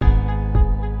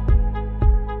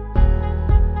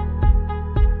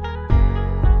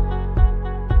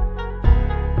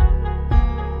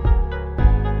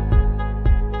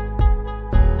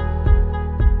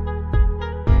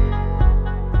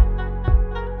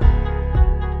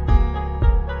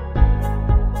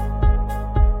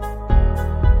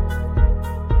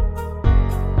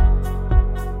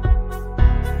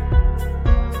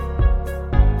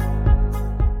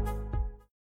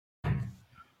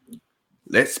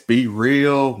Be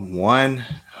Real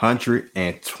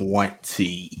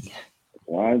 120.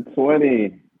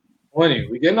 120. 20.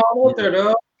 We getting all up there,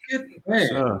 though. Man.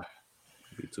 So,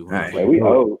 Hey, we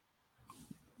old.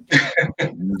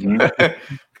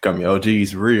 Becoming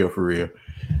OGs for real.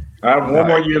 I have one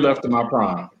more year left in my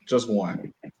prime. Just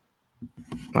one.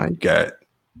 My God.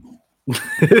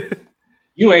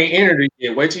 You ain't entered it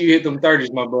yet. Wait till you hit them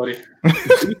 30s, my buddy.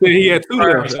 He had 2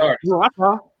 left. No, I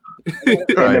saw.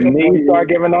 And the knees start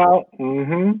giving out.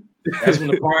 That's when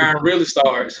the prime really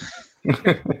starts.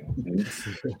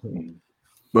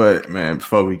 But, man,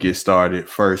 before we get started,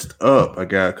 first up, I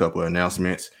got a couple of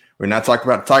announcements. We're not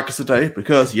talking about the Tigers today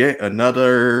because yet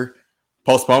another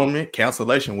postponement,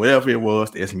 cancellation, whatever it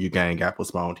was, the SMU game got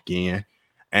postponed again.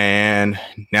 And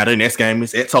now the next game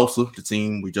is at Tulsa, the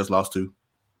team we just lost to.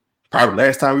 Probably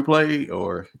last time we played,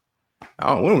 or I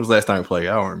don't know, when was the last time we played?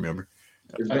 I don't remember.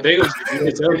 I think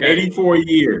it's 84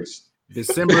 years.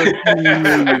 December.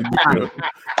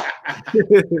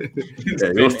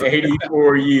 It's been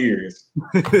 84 years.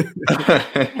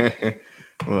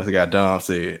 Well, I got Dom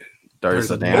said.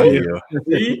 30 downhill.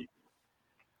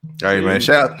 All right, man.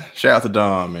 Shout out to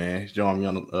Dom, man. Join me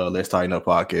on the Let's Tighten Up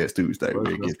podcast Tuesday.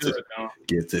 We'll get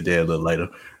to that a little later.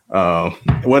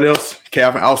 What else?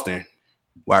 Calvin Austin,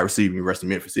 wide receiver, University of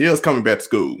Memphis. He is coming back to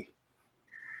school.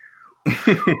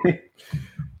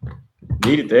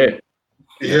 Needed that.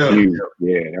 Yeah,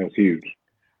 that was huge.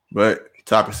 But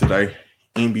topics today: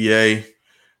 NBA,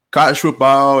 college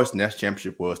football. Its national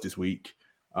championship was this week.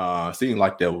 Seemed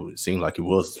like it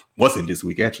wasn't this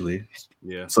week actually.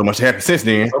 Yeah, so much happened since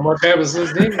then.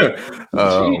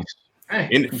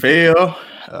 NFL,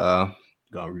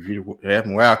 gonna review what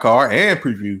happened wild card and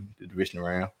preview the division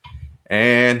round,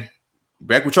 and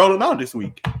back with Trolling Out this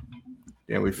week.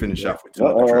 Then we finish off with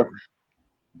two.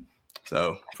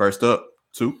 So first up,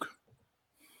 Took.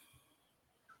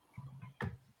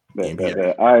 All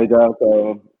right, y'all.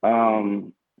 So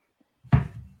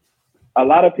a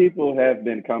lot of people have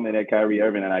been coming at Kyrie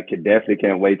Irving, and I definitely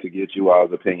can't wait to get you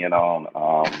all's opinion on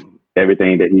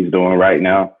everything that he's doing right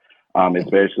now,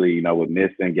 especially, with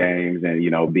missing games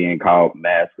and, being called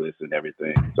maskless and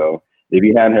everything. So if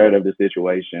you hadn't heard of the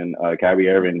situation, Kyrie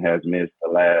Irving has missed the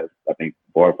last, I think,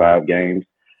 4 or 5 games.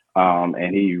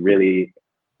 And he really,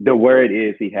 the word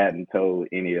is he hadn't told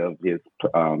any of his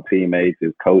teammates,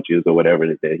 his coaches or whatever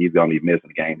that he's going to be missing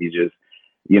the game. He just,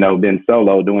 been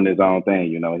solo doing his own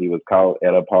thing. He was caught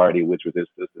at a party, which was his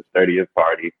sister's 30th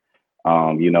party.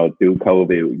 Through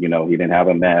COVID, he didn't have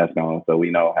a mask on. So we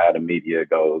know how the media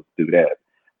goes through that.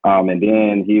 And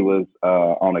then he was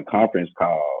on a conference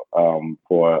call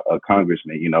for a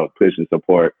congressman, pushing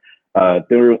support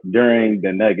during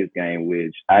the Nuggets game,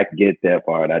 which I get that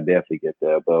part. I definitely get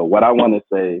that. But what I want to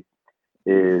say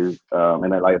is, and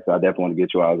like I said, I definitely want to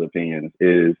get you all's opinions,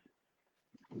 is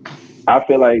I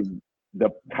feel like the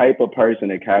type of person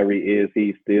that Kyrie is,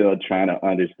 he's still trying to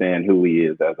understand who he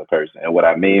is as a person. And what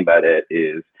I mean by that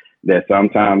is that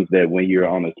sometimes that when you're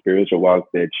on a spiritual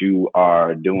walk, that you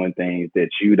are doing things that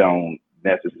you don't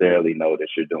necessarily know that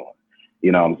you're doing.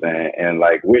 You know what I'm saying? And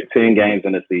like, we're 10 games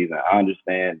in the season. I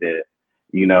understand that,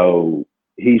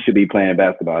 he should be playing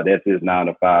basketball. That's his 9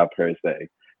 to 5 per se.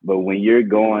 But when you're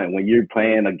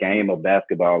playing a game of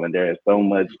basketball and there is so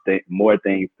much more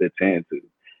things to tend to,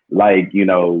 like,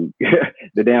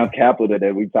 the damn capital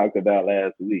that we talked about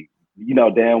last week,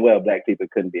 damn well Black people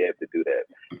couldn't be able to do that.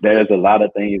 There's a lot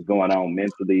of things going on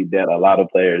mentally that a lot of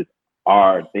players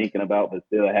are thinking about, but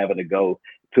still having to go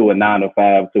to a 9 to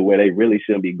 5 to where they really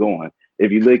shouldn't be going.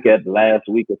 If you look at last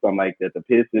week or something like that, the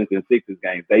Pistons and Sixers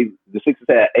games, the Sixers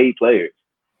had 8 players.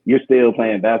 You're still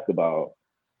playing basketball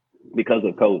because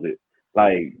of COVID.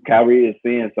 Like, Kyrie is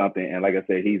seeing something, and like I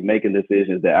said, he's making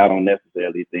decisions that I don't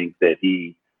necessarily think that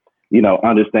he,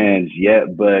 understands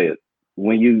yet. But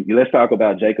when let's talk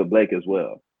about Jacob Blake as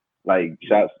well. Like,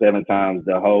 shot 7 times,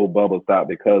 the whole bubble stopped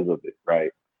because of it,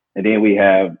 right? And then we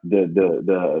have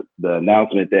the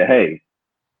announcement that, hey,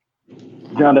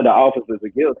 none of the officers are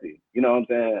guilty. You know what I'm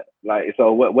saying? Like,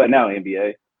 so what now,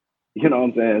 NBA? You know what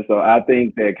I'm saying? So I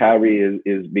think that Kyrie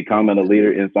is becoming a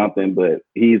leader in something, but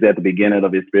he's at the beginning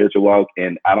of his spiritual walk,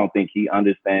 and I don't think he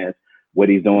understands what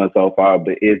he's doing so far,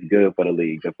 but it's good for the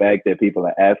league. The fact that people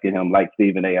are asking him, like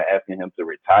Stephen A, are asking him to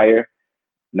retire,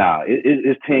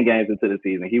 it's 10 games into the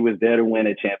season. He was there to win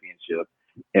a championship.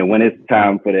 And when it's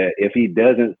time for that, if he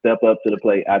doesn't step up to the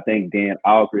plate, I think then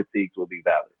all critiques will be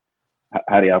valid.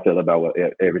 How do y'all feel about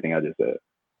everything I just said?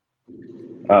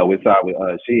 We start with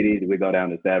Sheedy, we go down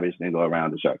to Savage, then go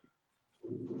around to Sharky.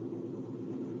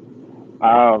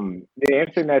 The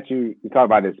interesting that you talk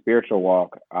about the spiritual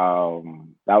walk.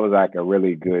 was like a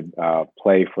really good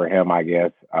play for him, I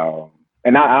guess.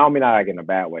 And I don't mean that like in a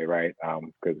bad way, right?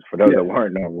 Because for those that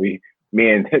weren't know, me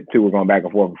and two were going back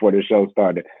and forth before the show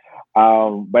started.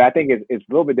 But I think it's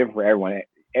a little bit different for everyone.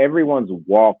 Everyone's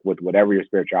walk with whatever your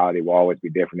spirituality will always be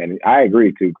different. And I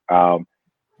agree too.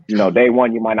 Day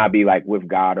one, you might not be like with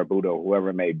God or Buddha or whoever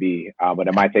it may be, but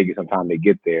it might take you some time to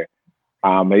get there.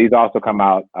 But he's also come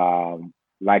out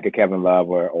like a Kevin Love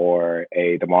or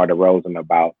a DeMar DeRozan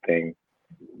about things.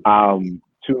 To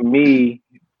me,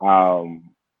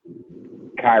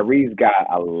 Kyrie's got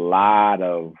a lot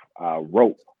of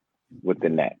rope with the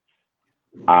Nets.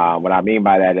 What I mean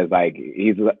by that is like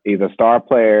he's a star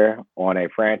player on a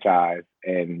franchise,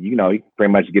 and he can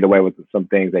pretty much get away with some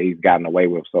things that he's gotten away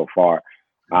with so far.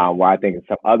 Where I think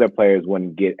some other players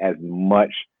wouldn't get as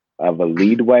much of a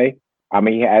leadway. I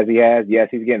mean, as he has, yes,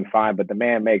 he's getting fined, but the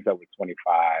man makes over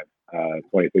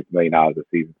 $26 million a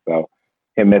season. So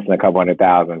him missing a couple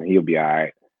 $100,000, he'll be all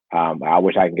right. I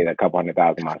wish I could get a couple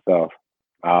 $100,000 myself.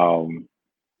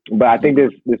 But I think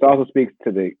this also speaks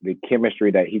to the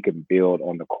chemistry that he can build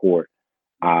on the court.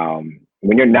 When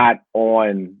you're not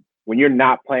playing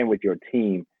with your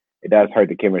team, it does hurt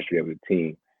the chemistry of the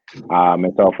team.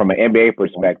 And so from an NBA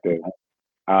perspective,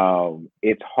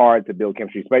 it's hard to build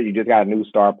chemistry, especially you just got a new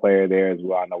star player there as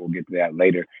well. I know we'll get to that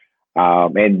later.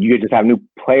 And you just have new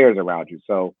players around you.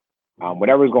 So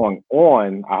whatever's going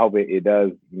on, I hope it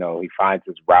does, he finds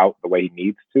his route the way he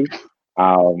needs to.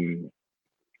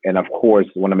 And of course,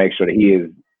 want to make sure that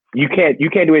you can't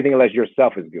do anything unless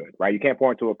yourself is good, right? You can't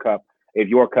pour into a cup if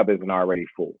your cup isn't already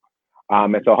full.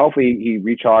 And so hopefully he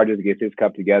recharges, gets his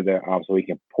cup together so he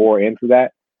can pour into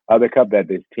that other cup that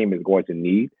this team is going to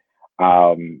need.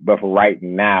 But for right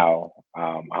now,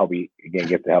 I hope he again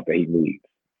gets the help that he needs.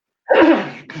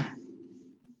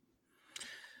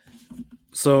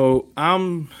 So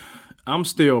I'm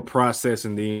still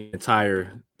processing the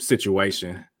entire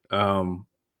situation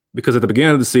because at the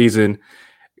beginning of the season,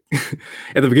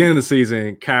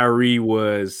 Kyrie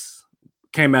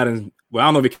came out and I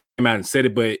don't know if he came out and said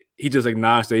it, but he just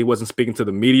acknowledged that he wasn't speaking to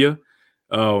the media,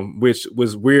 which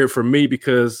was weird for me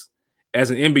because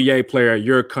as an NBA player,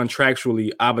 you're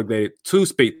contractually obligated to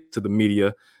speak to the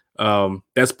media.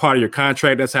 That's part of your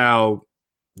contract. That's how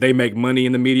they make money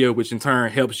in the media, which in turn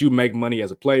helps you make money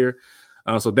as a player.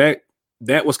 So that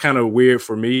was kind of weird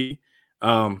for me.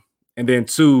 And then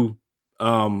two,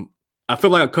 I feel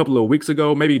like a couple of weeks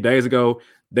ago, maybe days ago,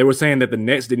 they were saying that the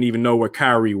Nets didn't even know where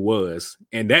Kyrie was.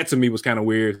 And that to me was kind of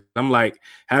weird. I'm like,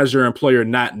 how does your employer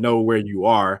not know where you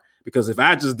are? Because if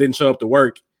I just didn't show up to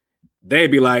work, they'd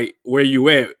be like, where you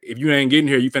at? If you ain't getting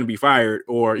here, you finna be fired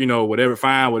or, whatever,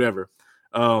 fine, whatever.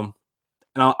 And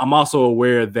I'm also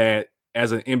aware that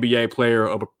as an NBA player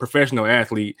or a professional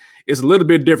athlete, it's a little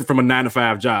bit different from a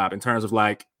 9-to-5 job in terms of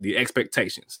like the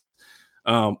expectations.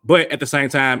 But at the same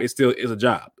time, it still is a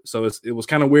job. So it was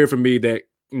kind of weird for me that,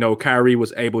 Kyrie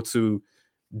was able to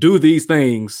do these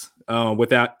things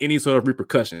without any sort of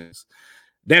repercussions.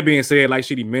 That being said, like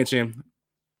Shidi mentioned,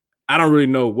 I don't really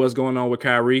know what's going on with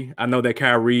Kyrie. I know that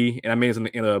Kyrie, and I mean it's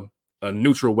in a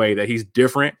neutral way, that he's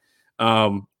different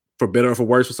for better or for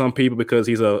worse for some people because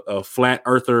he's a flat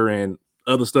earther and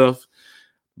other stuff.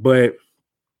 But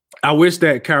I wish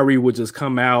that Kyrie would just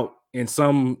come out in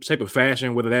some shape or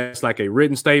fashion, whether that's like a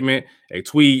written statement, a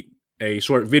tweet, a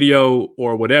short video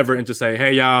or whatever, and just say,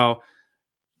 hey, y'all,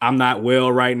 I'm not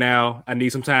well right now. I need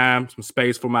some time, some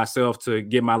space for myself to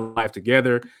get my life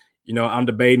together. I'm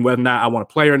debating whether or not I want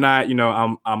to play or not.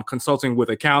 I'm consulting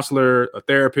with a counselor, a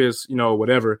therapist,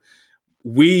 whatever.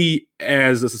 We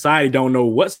as a society don't know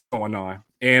what's going on.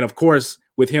 And of course,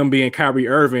 with him being Kyrie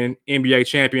Irving, NBA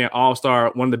champion,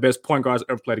 all-star, one of the best point guards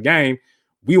ever played the game,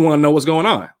 we want to know what's going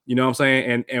on. You know what I'm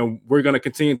saying? And we're going to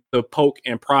continue to poke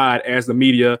and prod as the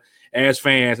media, as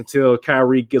fans, until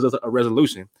Kyrie gives us a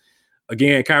resolution.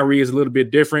 Again, Kyrie is a little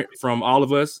bit different from all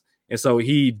of us. And so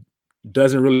he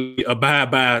doesn't really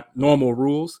abide by normal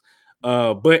rules.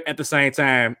 But at the same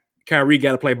time, Kyrie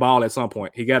got to play ball at some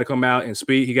point. He got to come out and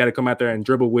speak. He got to come out there and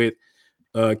dribble with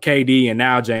KD and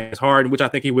now James Harden, which I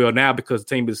think he will now because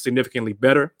the team is significantly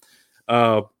better.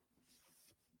 But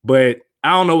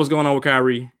I don't know what's going on with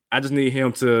Kyrie. I just need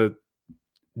him to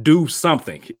do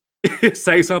something.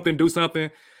 Say something, do something.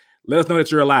 Let us know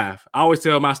that you're alive. I always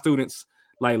tell my students,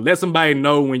 like, let somebody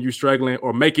know when you're struggling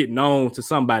or make it known to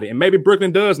somebody. And maybe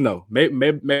Brooklyn does know.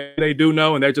 Maybe they do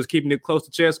know and they're just keeping it close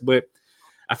to chest. But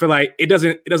I feel like it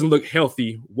doesn't look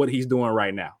healthy what he's doing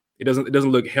right now. It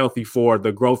doesn't look healthy for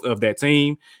the growth of that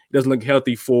team. It doesn't look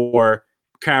healthy for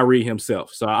Kyrie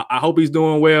himself. So I hope he's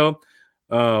doing well.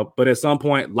 But at some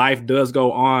point, life does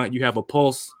go on. You have a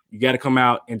pulse. You got to come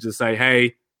out and just say,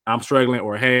 hey, I'm struggling,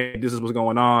 or hey, this is what's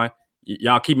going on.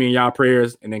 Y'all keep me in y'all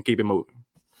prayers, and then keep it moving.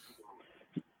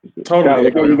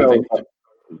 Totally. Scott, before you go,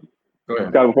 Go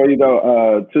ahead. Scott, before you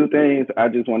go, two things I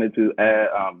just wanted to add.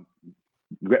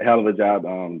 Hell of a job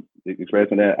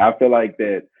expressing that. I feel like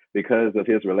that because of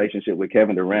his relationship with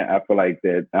Kevin Durant, I feel like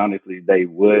that honestly they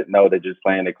would know they're just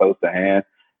playing it close to hand.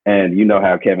 And you know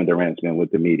how Kevin Durant's been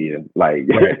with the media, like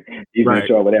he's been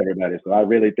short with everybody. So I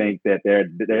really think that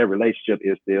their relationship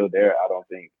is still there. I don't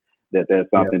think that that's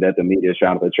something that the media is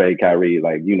trying to portray Kyrie.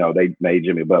 Like, you know, they made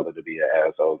Jimmy Butler to be an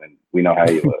asshole, and we know how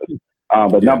he was.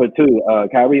 But number two,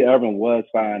 Kyrie Irving was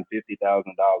fined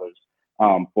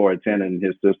 $50,000 for attending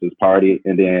his sister's party,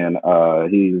 and then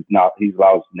he's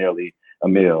lost nearly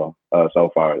 $1 million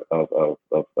so far of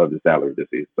the salary this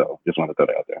season. So just want to throw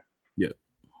that out there. Yeah,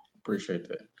 appreciate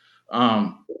that.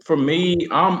 For me,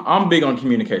 I'm big on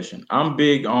communication. I'm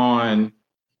big on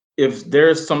if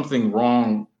there's something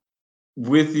wrong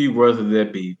with you, whether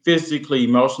that be physically,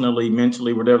 emotionally,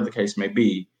 mentally, whatever the case may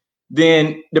be,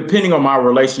 then depending on my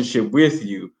relationship with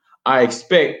you, I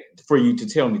expect for you to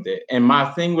tell me that. And my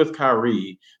thing with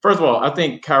Kyrie, first of all, I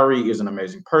think Kyrie is an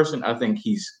amazing person. I think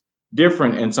he's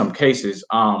different in some cases,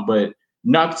 but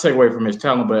not to take away from his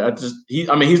talent, but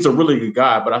he's a really good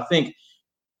guy, but I think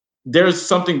there's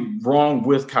something wrong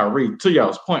with Kyrie. To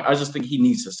y'all's point, I just think he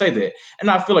needs to say that. And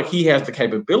I feel like he has the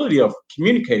capability of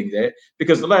communicating that,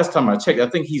 because the last time I checked, I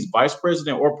think he's vice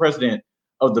president or president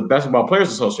of the Basketball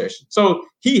Players Association. So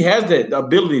he has that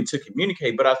ability to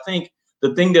communicate. But I think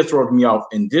the thing that's rubbed me off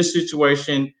in this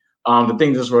situation, the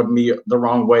thing that's rubbed me the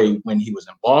wrong way when he was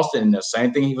in Boston, and the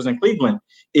same thing he was in Cleveland,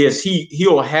 is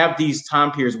he'll have these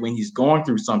time periods when he's going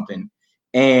through something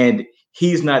and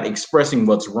he's not expressing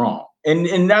what's wrong. And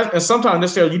sometimes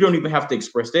necessarily you don't even have to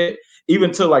express that.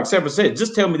 Even to, like Sever said,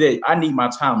 just tell me that I need my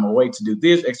time away to do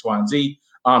this, X, Y, and Z.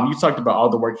 You talked about all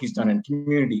the work he's done in the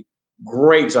community.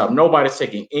 Great job. Nobody's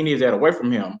taking any of that away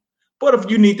from him. But if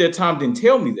you need that time, then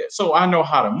tell me that so I know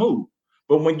how to move.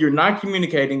 But when you're not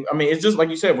communicating, I mean, it's just like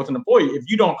you said with an employee. If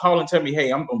you don't call and tell me,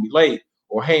 hey, I'm going to be late,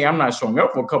 or hey, I'm not showing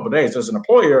up for a couple of days as an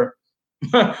employer,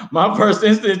 my first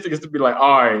instinct is to be like,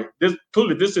 all right, this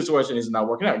situation is not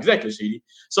working out. Exactly, Sheedy.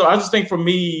 So I just think for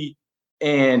me,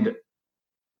 and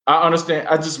I understand,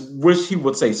 I just wish he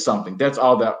would say something. That's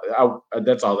all that I want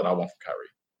from Kyrie.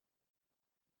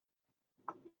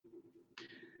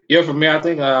 Yeah, for me, I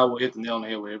think I will hit the nail on the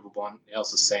head with everyone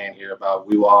else is saying here about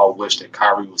we will all wish that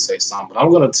Kyrie would say something. But I'm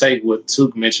going to take what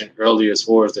Took mentioned earlier as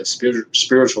far as that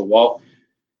spiritual walk,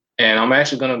 and I'm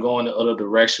actually going to go in the other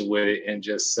direction with it and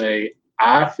just say,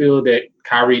 I feel that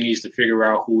Kyrie needs to figure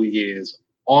out who he is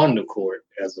on the court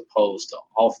as opposed to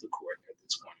off the court at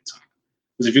this point in time.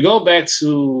 Because if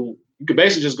you could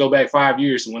basically just go back 5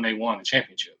 years to when they won the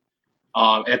championship.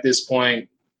 At this point,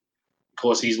 of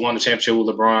course, he's won the championship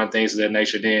with LeBron, things of that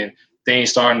nature. Then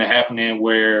things starting to happen in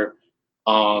where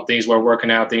things were working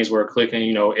out, things were clicking.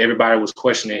 You know, everybody was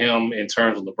questioning him in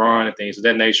terms of LeBron and things of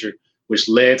that nature, which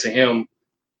led to him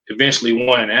eventually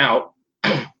wanting out.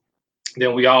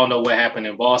 Then we all know what happened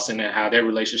in Boston and how their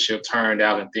relationship turned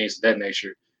out and things of that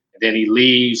nature. And then he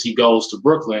leaves, he goes to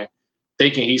Brooklyn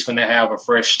thinking he's going to have a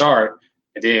fresh start.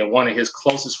 And then one of his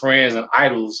closest friends and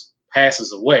idols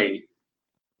passes away,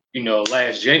 you know,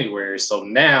 last January. So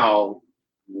now,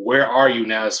 where are you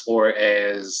now as far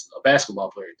as a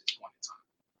basketball player at this point in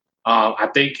time?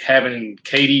 I think having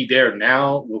KD there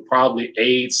now will probably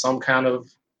aid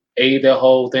that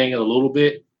whole thing a little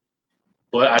bit.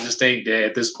 But I just think that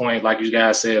at this point, like you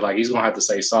guys said, like he's going to have to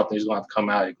say something. He's going to have to come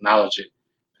out and acknowledge it.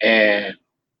 And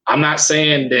I'm not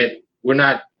saying that we're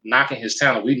not knocking his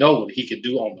talent. We know what he can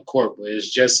do on the court, but it's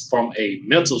just from a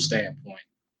mental standpoint.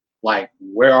 Like,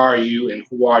 where are you and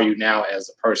who are you now as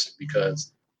a person?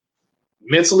 Because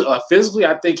mentally or physically,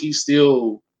 I think he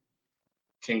still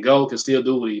can still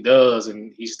do what he does,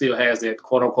 and he still has that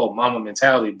quote-unquote mama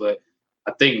mentality. But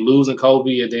I think losing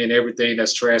Kobe and then everything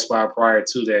that's transpired prior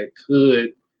to that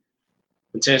could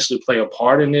potentially play a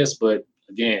part in this. But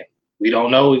again, we don't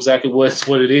know exactly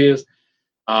what it is.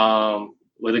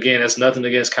 But again, that's nothing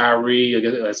against Kyrie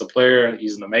as a player.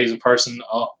 He's an amazing person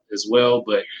as well.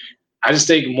 But I just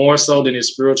think more so than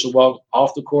his spiritual walk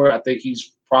off the court, I think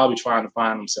he's probably trying to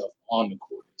find himself on the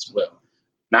court as well.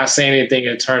 Not saying anything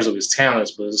in terms of his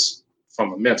talents, but it's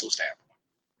from a mental standpoint.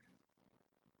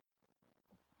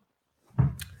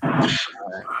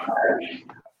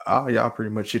 Oh, y'all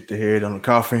pretty much hit the head on the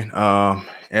coffin.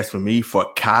 As for me,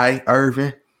 for Kai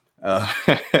Irving,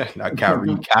 not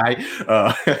Kyrie, Kai.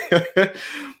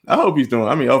 I hope he's doing.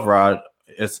 I mean, overall,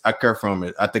 I care from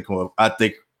it. I think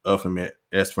of him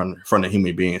as from the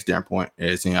human being standpoint,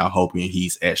 as in I'm hoping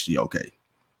he's actually okay.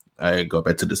 I go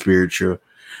back to the spiritual,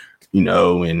 you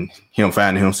know, and him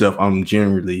finding himself. I'm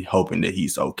generally hoping that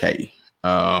he's okay.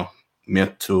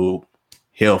 Mental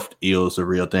health is a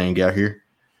real thing out here,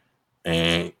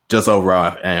 and just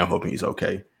overall, I am hoping he's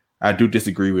okay. I do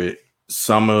disagree with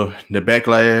some of the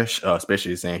backlash,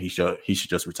 especially saying he should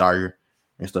just retire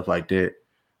and stuff like that.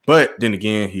 But then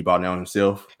again, he bought down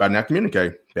himself by not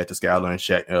communicating. Back to Skylar and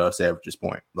Shaq, Savage's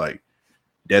point. Like,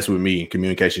 that's with me.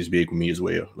 Communication is big with me as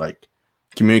well. Like,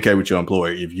 communicate with your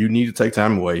employer. If you need to take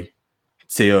time away,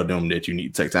 tell them that you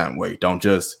need to take time away. Don't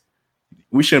just,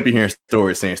 we shouldn't be hearing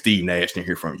stories saying Steve Nash didn't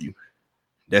hear from you.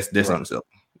 That's unacceptable.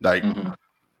 Like,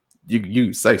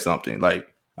 you say something.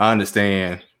 Like, I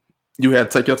understand you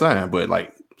had to take your time, but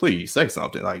like, please say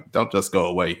something. Like, don't just go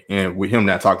away. And with him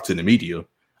not talking to the media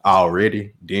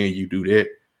already, then you do that.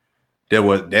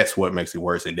 That's what makes it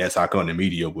worse. And that's how come the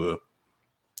media will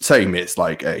segments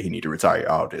like, hey, he need to retire,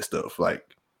 all that stuff.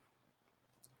 Like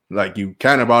you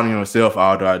kind of bought on yourself,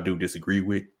 although I do disagree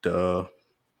with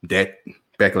that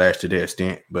backlash to that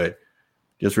extent. But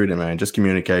just really, man, just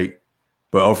communicate.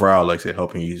 But overall, like I said,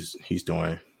 hoping he's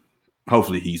doing,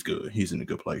 hopefully he's good. He's in a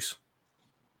good place.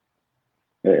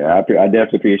 Yeah, I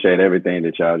definitely appreciate everything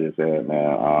that y'all just said,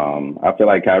 man. I feel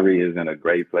like Kyrie is in a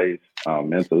great place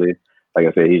mentally. Like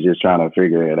I said, he's just trying to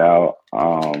figure it out.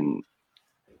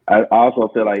 I also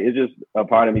feel like it's just a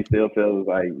part of me still feels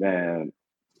like, man,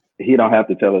 he don't have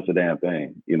to tell us a damn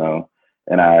thing, you know?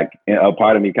 And a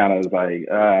part of me kind of is like,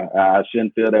 I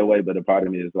shouldn't feel that way, but a part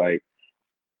of me is like,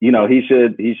 you know, he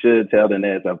should tell the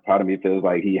Nets. A part of me feels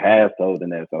like he has told the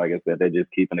Nets. So like I said, they're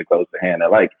just keeping it close to hand. They're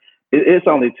like, it's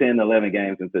only 10, 11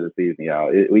 games into the season,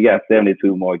 y'all. We got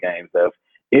 72 more games left.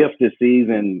 If the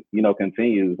season, you know,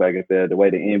 continues, like I said, the way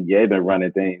the NBA been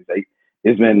running things,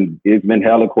 it's been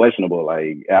hella questionable.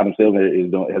 Like Adam Silver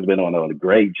has been doing a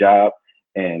great job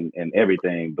and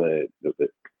everything, but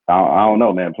I don't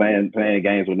know, man. Playing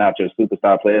games with not your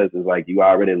superstar players is like you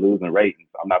already losing ratings.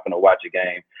 I'm not gonna watch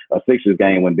a Sixers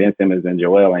game when Ben Simmons and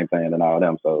Joel ain't playing and all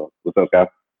them. So what's up, Scott?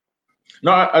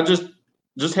 No, I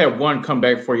just have one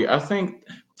comeback for you. I think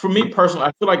for me personally,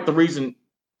 I feel like the reason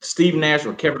Steve Nash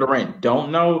or Kevin Durant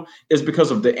don't know is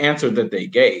because of the answer that they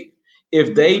gave.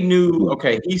 If they knew,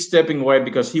 okay, he's stepping away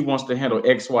because he wants to handle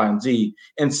X, Y, and Z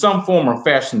in some form or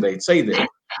fashion, they'd say that.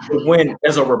 But when,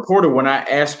 as a reporter, when I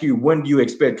ask you, when do you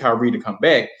expect Kyrie to come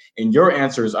back? And your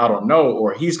answer is, I don't know,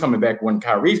 or he's coming back when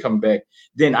Kyrie's coming back,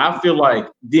 then I feel like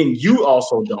then you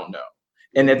also don't know.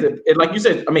 And like you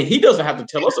said, I mean, he doesn't have to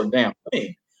tell us a damn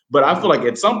thing. But I feel like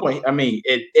at some point, I mean,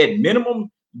 at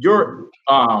minimum, your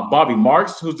Bobby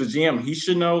Marks, who's the GM, he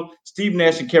should know. Steve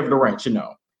Nash and Kevin Durant should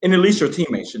know. And at least your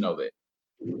teammates should know that.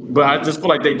 But I just feel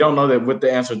like they don't know that with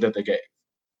the answer that they gave.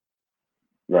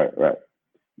 Right.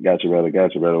 Got you,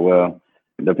 brother. Well,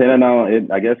 depending on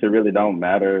it, I guess it really don't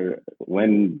matter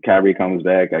when Kyrie comes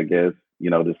back. I guess,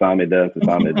 you know, to some it does, to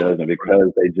some it doesn't,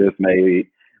 because they just made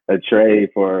a trade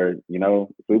for, you know,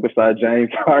 superstar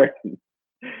James Harden.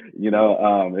 You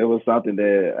know, it was something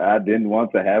that I didn't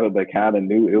want to have it, but kind of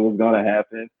knew it was going to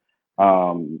happen.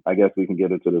 I guess we can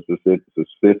get into the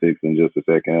specifics in just a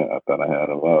second. I thought I had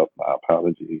them up. My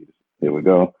apologies. Here we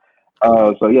go.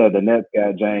 So yeah, the Nets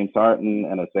got James Harden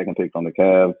and a second pick from the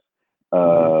Cavs.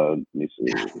 Let me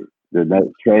see. The Nets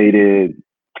traded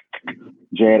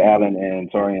Jared Allen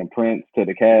and Taurean Prince to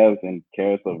the Cavs and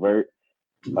Karis LeVert,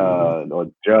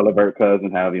 or Gerald LeVert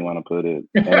cousin, however you want to put it,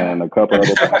 and a couple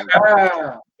other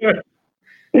things.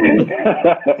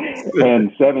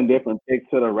 And 7 different picks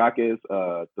to the Rockets,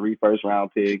 3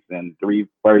 first-round picks and 3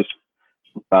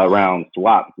 first-round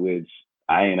swaps, which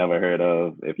I ain't never heard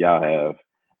of, if y'all have.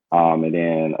 And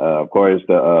then, of course,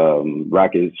 the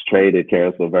Rockets traded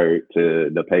Karis LeVert to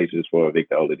the Pacers for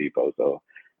Victor Oladipo. So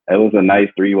it was a nice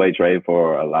 3-way trade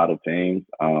for a lot of teams.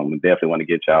 Definitely want to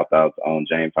get y'all thoughts on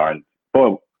James Harden.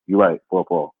 You're right, 4-4.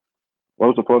 What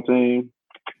was the 4th team?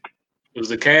 It was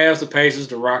the Cavs, the Pacers,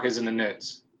 the Rockets, and the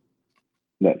Nets.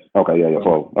 Nets. Okay, yeah,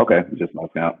 4. Okay, just my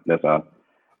count. That's all.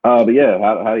 But yeah,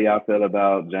 how do y'all feel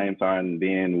about James Harden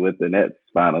being with the Nets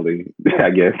finally? I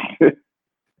guess.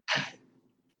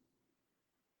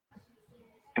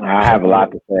 I have a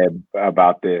lot to say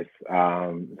about this,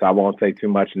 so I won't say too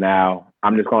much now.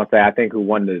 I'm just going to say I think who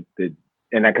won the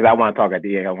and because I want to talk at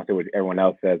the end, I want to see what everyone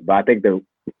else says, but I think the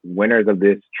winners of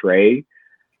this trade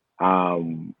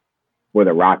were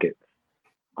the Rockets.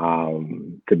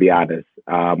 To be honest,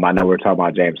 I know we're talking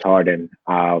about James Harden.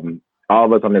 All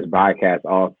of us on this podcast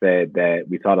all said that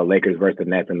we saw the Lakers versus the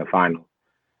Nets in the finals.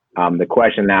 The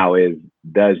question now is,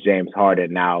 does James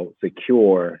Harden now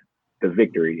secure the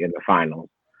victory in the finals?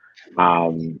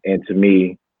 And to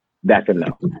me, that's a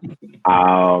no.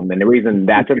 And the reason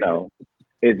that's a no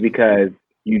is because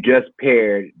you just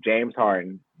paired James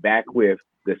Harden back with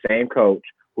the same coach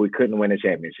who he couldn't win a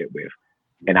championship with.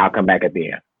 And I'll come back at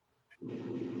the end.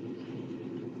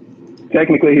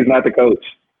 Technically, he's not the coach.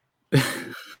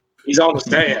 He's on the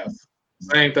staff.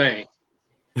 Same thing.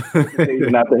 He's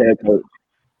not the head coach.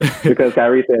 Because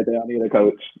Kyrie said they don't need a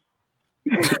coach.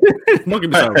 Don't get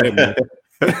me started, man.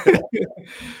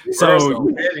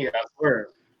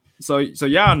 So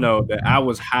y'all know that I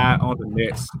was high on the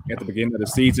Nets at the beginning of the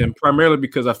season, primarily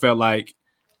because I felt like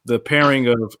the pairing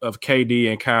of KD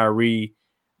and Kyrie,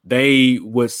 they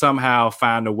would somehow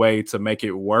find a way to make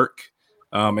it work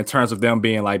in terms of them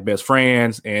being like best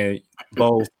friends and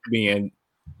both being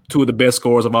two of the best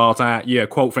scorers of all time. Yeah,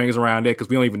 quote fingers around it because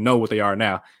we don't even know what they are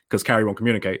now because Kyrie won't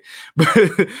communicate.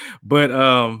 But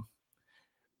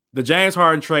the James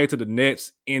Harden trade to the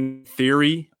Nets, in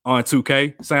theory, on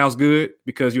 2K sounds good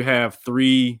because you have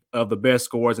three of the best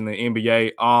scorers in the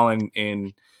NBA all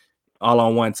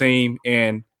on one team.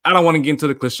 And I don't want to get into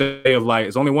the cliche of like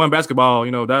it's only one basketball,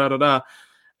 you know, da da da da.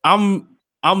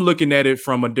 I'm looking at it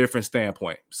from a different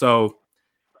standpoint. So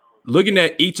looking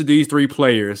at each of these three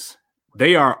players,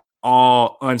 they are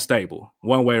all unstable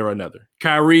one way or another.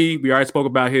 Kyrie, we already spoke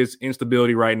about his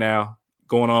instability right now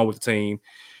going on with the team.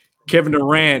 Kevin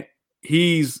Durant,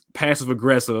 he's passive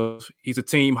aggressive. He's a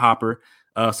team hopper.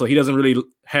 So he doesn't really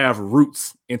have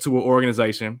roots into an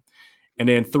organization. And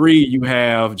then three, you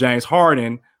have James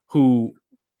Harden, who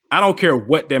I don't care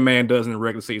what that man does in the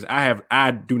regular season.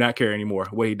 I do not care anymore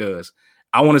what he does.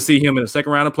 I want to see him in the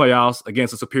second round of playoffs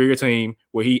against a superior team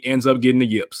where he ends up getting the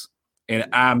yips. And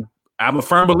I'm a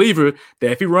firm believer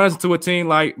that if he runs into a team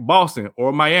like Boston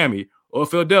or Miami or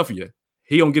Philadelphia,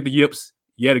 he gonna get the yips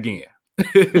yet again.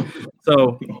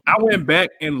 So I went back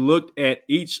and looked at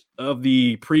each of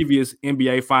the previous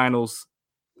NBA Finals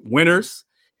winners,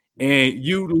 and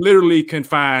you literally can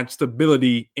find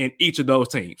stability in each of those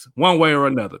teams, one way or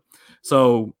another.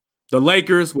 So the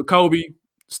Lakers with Kobe,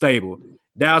 stable.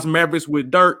 Dallas Mavericks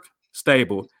with Dirk,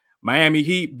 stable. Miami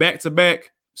Heat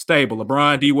back-to-back, stable.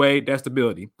 LeBron, D-Wade, that's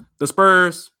stability. The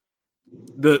Spurs,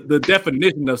 the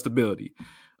definition of stability.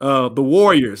 The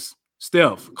Warriors,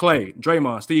 Steph, Clay,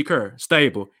 Draymond, Steve Kerr,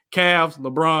 stable. Cavs,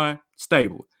 LeBron,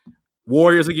 stable.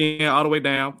 Warriors again, all the way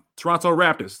down. Toronto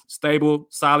Raptors, stable,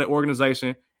 solid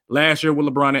organization. Last year with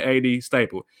LeBron and AD,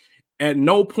 stable. At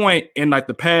no point in like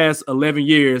the past 11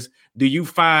 years do you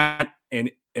find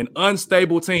an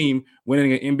unstable team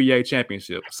winning an NBA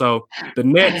championship. So the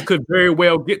Nets could very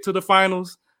well get to the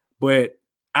finals, but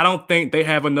I don't think they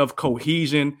have enough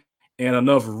cohesion and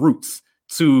enough roots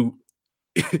to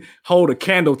hold a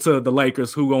candle to the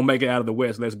Lakers who gonna make it out of the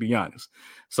West, let's be honest.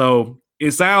 So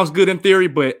it sounds good in theory,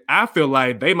 but I feel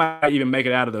like they might even make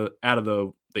it out of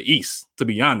the East, to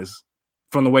be honest,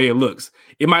 from the way it looks.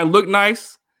 It might look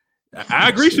nice. I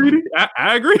agree, Sheedy.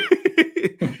 I agree.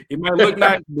 It might look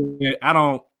nice, but I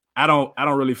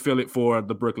don't really feel it for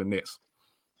the Brooklyn Nets.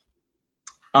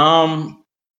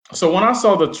 So when I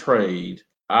saw the trade,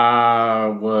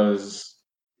 I'm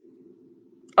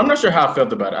not sure how I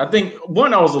felt about it. I think,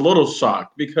 one, I was a little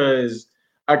shocked because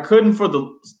I couldn't for the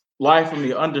life of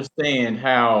me understand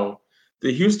how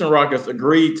the Houston Rockets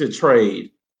agreed to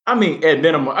trade. I mean, at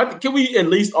minimum, can we at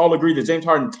least all agree that James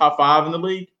Harden top 5 in the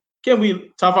league? Can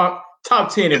we top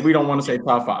 10 if we don't want to say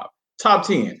top 5? Top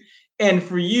 10. And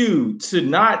for you to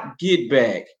not get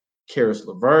back Karis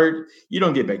LeVert, you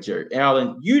don't get back Jarrett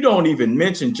Allen, you don't even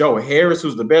mention Joe Harris,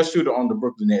 who's the best shooter on the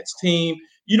Brooklyn Nets team.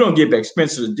 You don't get back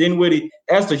Spencer Dinwiddie.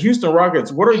 As the Houston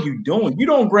Rockets, what are you doing? You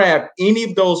don't grab any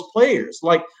of those players.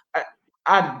 Like,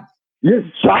 you're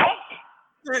shocked?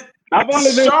 I've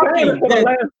only been saying it for the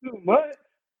last 2 months.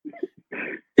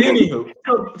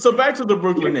 Anywho, so back to the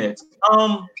Brooklyn Nets.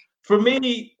 For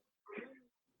me,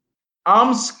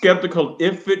 I'm skeptical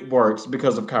if it works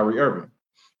because of Kyrie Irving.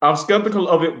 I'm skeptical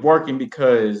of it working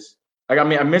because, I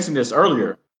mentioned this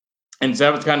earlier, and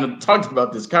Savage kind of talked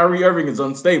about this. Kyrie Irving is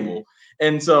unstable.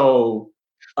 And so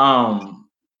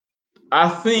I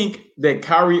think that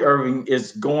Kyrie Irving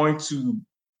is going to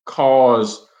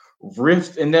cause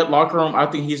rift in that locker room. I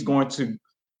think he's going to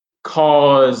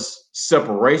cause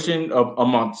separation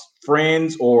amongst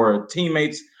friends or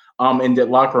teammates in that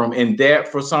locker room. And that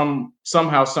for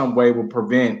somehow, some way will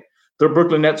prevent the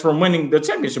Brooklyn Nets from winning the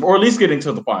championship or at least getting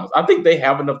to the finals. I think they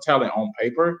have enough talent on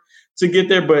paper to get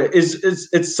there, but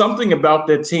it's something about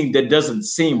that team that doesn't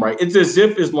seem right. It's as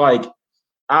if it's like,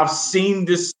 I've seen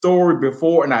this story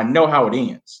before and I know how it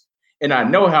ends. And I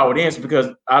know how it ends because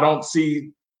I don't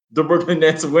see the Brooklyn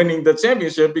Nets winning the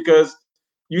championship because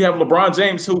you have LeBron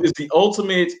James, who is the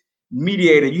ultimate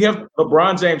mediator. You have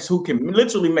LeBron James, who can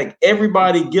literally make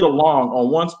everybody get along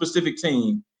on one specific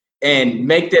team. and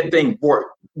make that thing work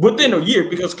within a year,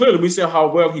 because clearly we saw how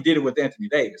well he did it with Anthony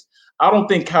Davis. I don't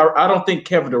think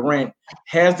Kevin Durant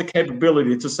has the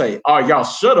capability to say, "All right, y'all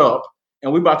shut up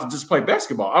and we about to just play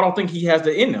basketball." I don't think he has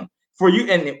that in him. For you,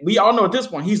 and we all know at this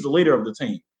point he's the leader of the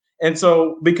team. And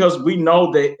so, because we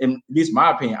know that, in at least my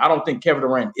opinion, I don't think Kevin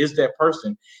Durant is that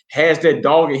person, has that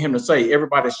dog in him to say,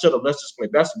 "Everybody shut up, let's just play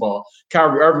basketball."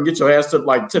 Kyrie Irving, get your ass to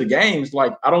the games.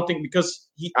 Like, I don't think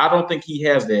he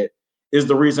has that is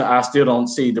the reason I still don't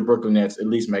see the Brooklyn Nets at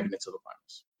least making it to the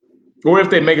finals. Or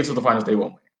if they make it to the finals, they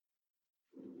won't win.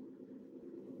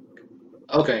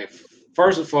 Okay.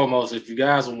 First and foremost, if you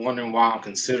guys are wondering why I'm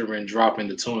considering dropping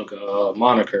the Tunica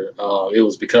moniker, it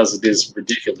was because of this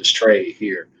ridiculous trade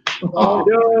here. Don't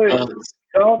do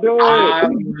it. I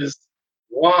was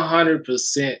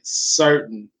 100%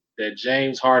 certain that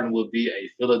James Harden would be a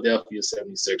Philadelphia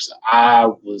 76er. I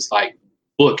was like,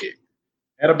 book it.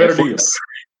 Had a better deal.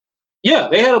 Yeah,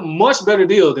 they had a much better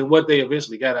deal than what they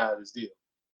eventually got out of this deal.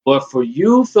 But for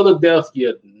you,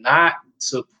 Philadelphia, not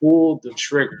to pull the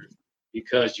trigger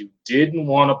because you didn't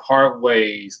want to part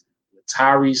ways with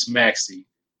Tyrese Maxey,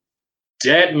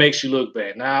 that makes you look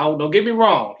bad. Now, don't get me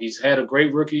wrong. He's had a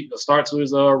great start to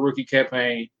his rookie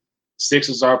campaign.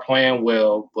 Sixers are playing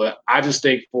well, but I just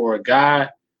think for a guy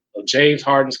of James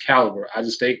Harden's caliber, I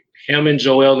just think him and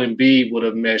Joel Embiid would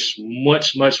have meshed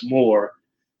much, much more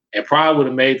and probably would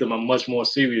have made them a much more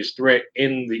serious threat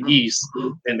in the East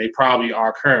than they probably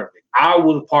are currently. I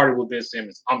would have partied with Ben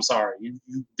Simmons. I'm sorry. You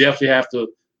definitely have to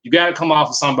 – you got to come off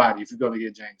of somebody if you're going to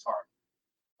get James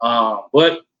Harden.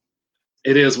 But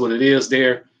it is what it is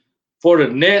there. For the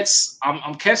Nets,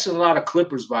 I'm catching a lot of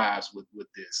Clippers vibes with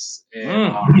this.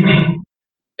 And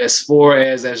as far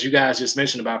as you guys just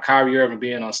mentioned about Kyrie Irving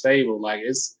being unstable, like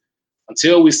it's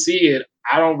until we see it,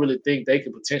 I don't really think they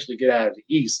can potentially get out of the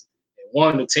East. And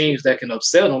one of the teams that can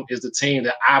upset them is the team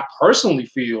that I personally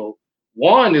feel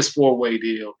won this four-way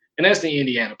deal, and that's the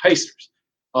Indiana Pacers.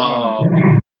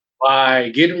 By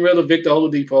getting rid of Victor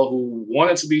Oladipo, who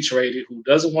wanted to be traded, who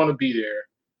doesn't want to be there,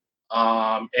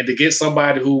 and to get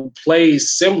somebody who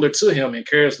plays similar to him in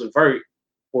Caris LeVert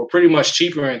for pretty much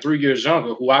cheaper and 3 years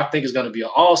younger, who I think is going to be an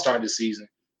all-star this season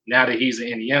now that he's in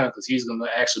Indiana because he's going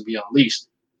to actually be unleashed.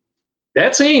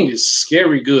 That team is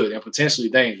scary good and potentially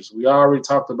dangerous. We already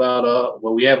talked about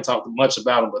we haven't talked much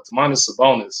about him, but Domantas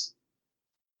Sabonis,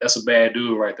 that's a bad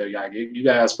dude right there, y'all. You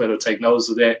guys better take notice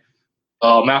of that.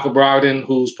 Malcolm Brogdon,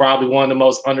 who's probably one of the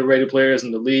most underrated players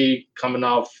in the league, coming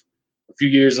off a few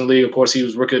years in the league. Of course, he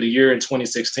was Rookie of the Year in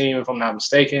 2016, if I'm not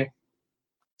mistaken.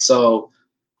 So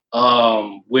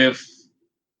with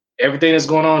everything that's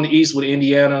going on in the East with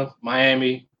Indiana,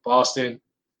 Miami, Boston,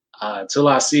 until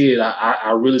I see it,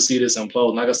 I really see this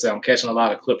implode. Like I said, I'm catching a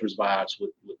lot of Clippers vibes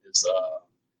with this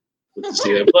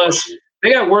deal. Plus,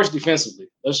 they got worse defensively.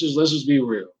 Let's just be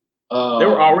real. They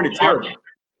were already terrible.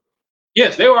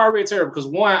 Yes, they were already terrible because,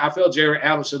 one, I felt Jared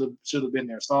Allen should have been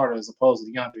their starter as opposed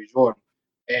to DeAndre Jordan.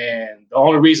 And the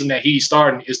only reason that he's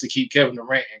starting is to keep Kevin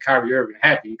Durant and Kyrie Irving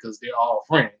happy because they're all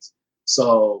friends.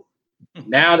 So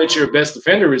now that your best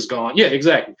defender is gone, yeah,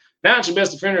 exactly. Now that your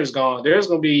best defender is gone, there's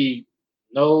going to be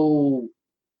no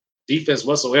defense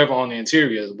whatsoever on the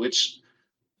interior, which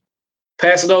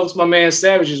pass it over to my man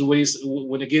Savage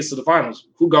when it gets to the finals.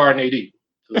 Who guarding AD?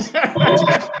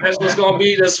 That's what's going to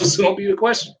be. That's what's going to be the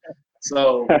question.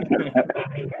 So,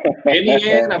 in the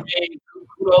end, I mean,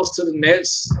 kudos to the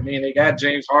Nets. I mean, they got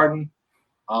James Harden.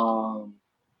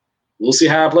 We'll see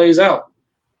how it plays out.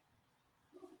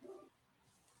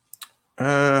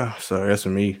 So that's for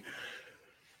me.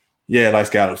 Yeah, like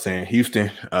Scott was saying,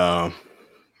 Houston,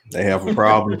 they have a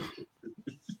problem.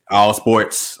 All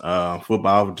sports,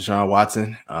 football with Deshaun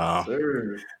Watson,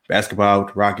 basketball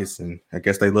with the Rockets, and I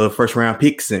guess they love first round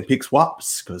picks and pick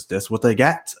swaps because that's what they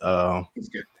got.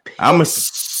 I'm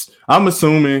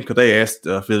assuming because they asked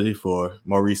Philly for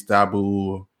Maurice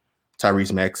Thybulle,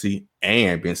 Tyrese Maxey,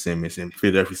 and Ben Simmons, and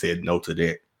Philadelphia said no to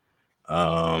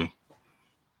that.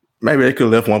 Maybe they could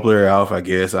have left one player off. I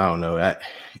guess I don't know. It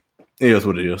is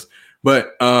what it is.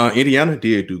 But Indiana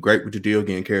did do great with the deal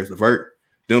getting Caris LeVert.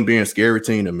 Them being a scary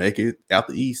team to make it out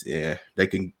the East, yeah, they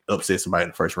can upset somebody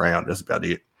in the first round. That's about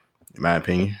it, in my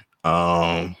opinion.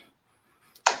 But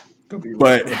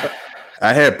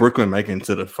I had Brooklyn making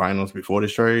to the finals before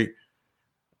this trade.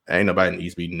 Ain't nobody in the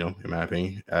East beating them, in my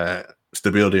opinion.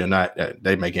 Stability or not,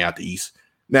 they making out the East.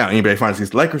 Now, NBA Finals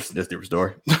against the Lakers, that's a different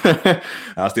story.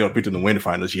 I still haven't picked them to win the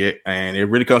finals yet, and it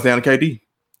really comes down to KD.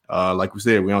 Like we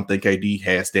said, we don't think KD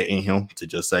has that in him to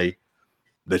just say,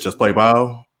 let's just play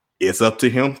ball. It's up to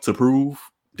him to prove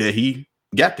that he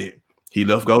got that. He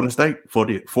left Golden State for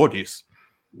this.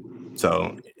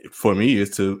 So for me,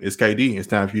 it's KD. It's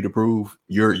time for you to prove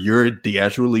you're the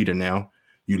actual leader now.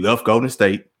 You left Golden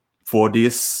State for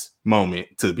this moment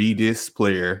to be this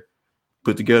player,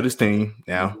 put together this team.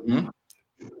 Now,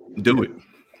 do it.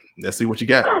 Let's see what you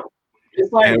got.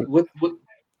 It's like with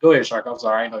go ahead, Shark. I'm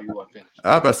sorry, I know you want to finish.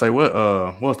 I was about to say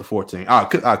what's the 14?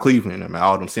 Cleveland and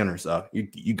all them centers.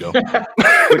 You go. They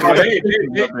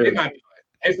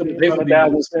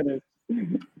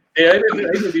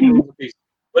could be moving pieces.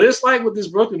 But it's like with this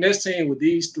Brooklyn Nets team, with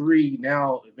these three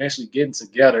now eventually getting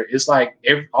together, it's like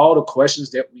all the questions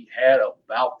that we had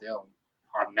about them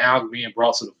are now being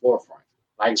brought to the forefront.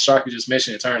 Like Sharky just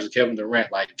mentioned in terms of Kevin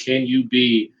Durant, like, can you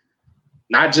be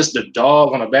not just the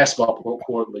dog on a basketball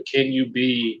court, but can you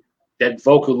be that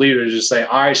vocal leader to just say,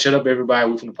 all right, shut up, everybody,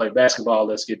 we're going to play basketball,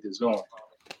 let's get this going.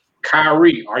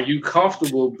 Kyrie, are you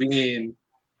comfortable being –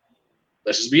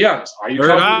 let's just be honest. Are you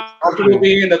comfortable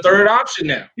being the third option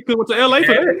now? You could went to LA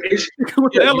for that.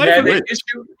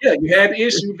 You had the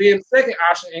issue being the second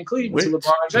option in Cleveland to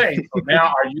LeBron James. So now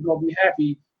are you going to be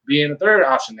happy being the third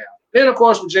option now? Then, of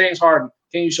course, with James Harden,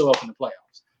 can you show up in the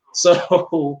playoffs?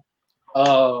 So,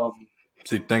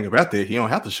 see, the thing about that, he don't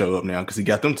have to show up now because he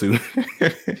got them two.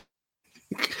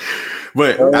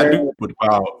 But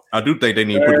I do think they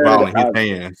need to put the ball in his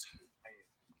hands.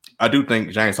 I do think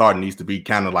James Harden needs to be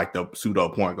kind of like the pseudo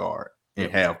point guard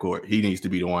in half court. He needs to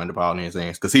be the one the ball in his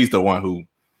hands because he's the one who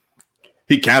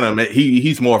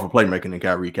he's more of a playmaker than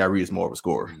Kyrie. Kyrie is more of a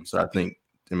scorer. So I think,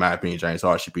 in my opinion, James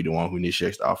Harden should be the one who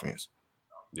initiates the offense.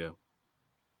 Yeah,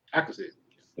 I can see it.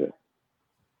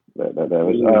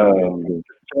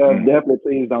 Definitely,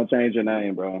 please don't change your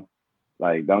name, bro.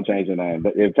 Like, don't change your name.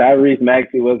 But if Tyrese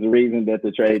Maxey was the reason that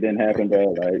the trade didn't happen,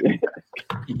 bro,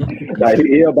 like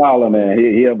he a baller, man.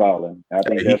 He a baller. I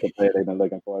think that's the player they've been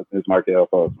looking for since Markelle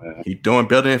Fultz, man. He's doing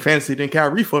better in fantasy than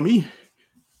Kyrie for me.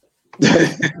 So,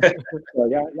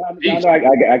 y'all know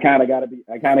I kind of gotta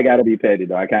be petty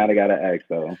though. I kind of gotta ask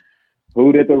though.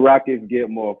 Who did the Rockets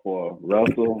get more for,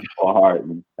 Russell or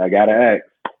Harden? I gotta ask.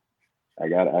 I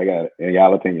got it. In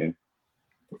y'all opinion.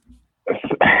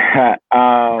 I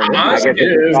guess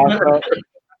they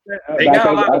got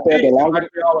a lot of picks. Like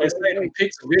we always say, the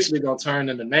picks eventually gonna turn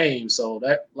into names, so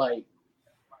that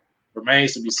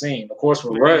remains to be seen. Of course,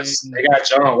 with Russ, they got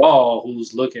John Wall,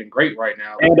 who's looking great right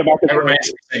now. And that remains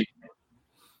to be seen.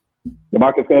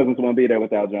 DeMarcus Cousins won't be there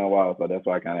without John Wall, so that's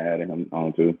why I kind of added him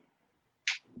on too.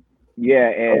 Yeah,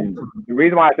 and the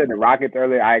reason why I said the Rockets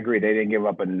earlier, I agree. They didn't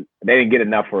get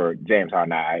enough for James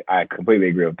Harden. I completely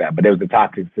agree with that. But it was a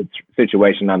toxic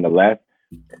situation nonetheless.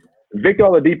 Victor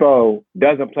Oladipo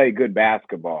doesn't play good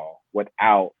basketball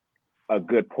without a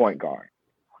good point guard.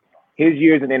 His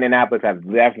years in Indianapolis have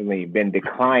definitely been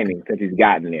declining since he's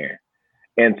gotten there.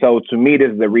 And so to me,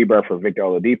 this is the rebirth for Victor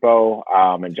Oladipo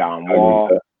and John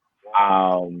Wall.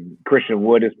 Christian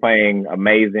Wood is playing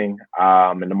amazing,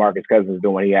 and DeMarcus Cousins is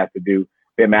doing what he has to do.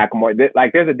 Ben McLemore,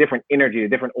 there's a different energy, a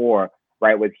different aura,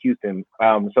 right, with Houston.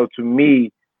 So to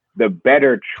me, the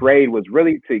better trade was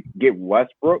really to get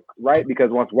Westbrook, right?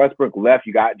 Because once Westbrook left,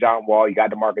 you got John Wall, you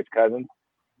got DeMarcus Cousins.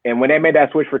 And when they made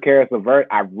that switch for Karis LeVert,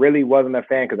 I really wasn't a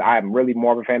fan because I'm really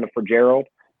more of a fan for Gerald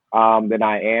than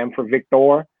I am for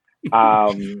Victor.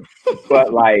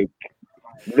 But like,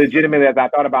 legitimately, as I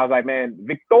thought about it, I was like, man,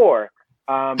 Victor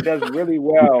does really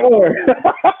well.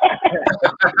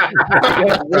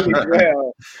 Does really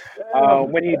well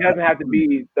when he doesn't have to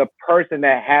be the person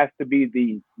that has to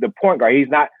be the point guard. He's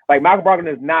not like Malcolm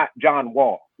Brogdon is not John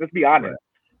Wall. Let's be honest.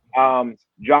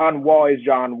 John Wall is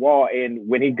John Wall, and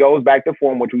when he goes back to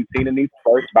form, which we've seen in these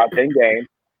first about 10 games,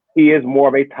 he is more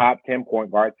of a top 10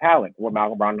 point guard talent, where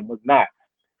Malcolm Brogdon was not.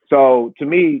 So to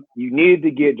me, you needed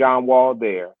to get John Wall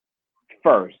there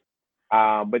first.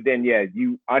 But then, yeah,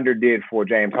 you underdid for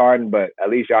James Harden, but at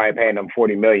least y'all ain't paying him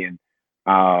 $40 million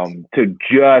to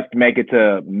just make it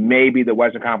to maybe the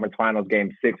Western Conference Finals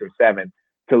game 6 or 7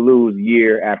 to lose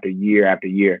year after year after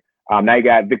year. Now you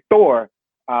got Victor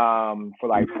for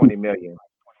like $20 million.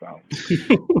 So,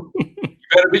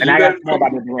 and I got more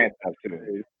about the Durant stuff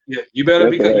too. Yeah, you better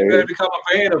become a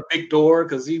fan of Victor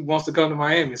because he wants to come to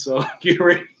Miami. So get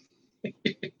ready. I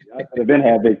could have been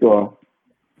had Victor.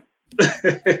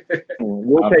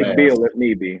 We'll take Bill if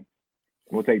need be.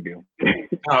 We'll take Bill.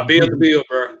 Bill to Bill,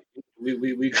 bro.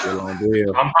 We Bill on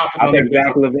Bill. I'll take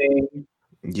Zach LaVine.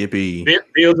 Yippee.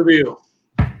 Bill to Bill.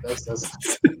 That's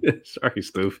sorry,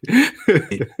 stupid.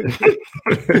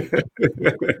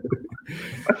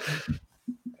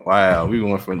 Wow, we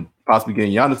went from possibly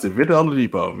getting Giannis to Victor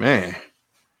Oladipo, man.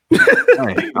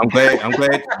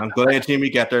 I'm glad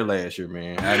Jimmy got there last year,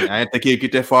 man. I didn't think he'd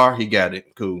get that far. He got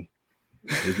it. Cool.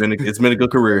 It's been a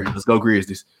good career. Let's go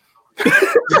Grizzlies.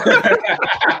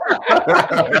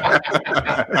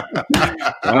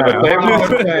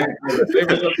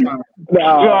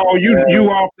 No, you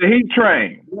off the heat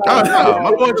train. Oh no,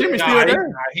 my boy Jimmy's still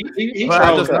there.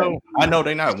 But I know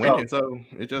they're not winning, so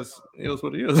it was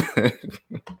what it is.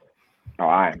 Oh,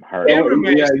 I am hurt.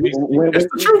 It's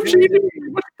the truth, Sheedy.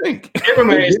 What do you think? It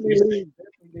remains.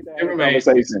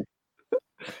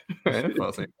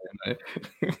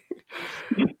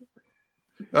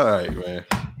 All right, man.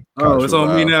 Oh, it's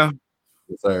on me now.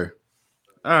 Yes, sir.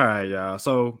 All right, y'all.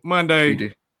 So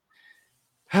Monday.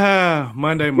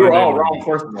 Monday. We're all wrong,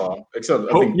 first of all. Except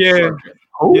I think yeah.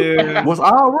 Was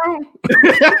all wrong?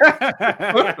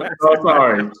 Oh,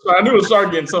 sorry. So I knew it was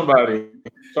start getting somebody.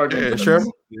 Sure.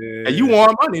 Yeah. And you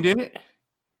won money, didn't it?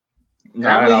 No,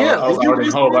 I was already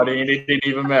home. It didn't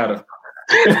even matter.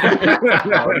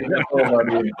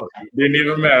 Didn't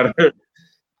even matter.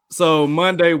 So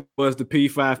Monday was the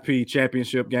P5P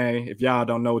championship game. If y'all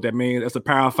don't know what that means, it's a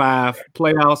Power 5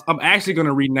 playoffs. I'm actually going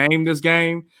to rename this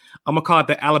game. I'm going to call it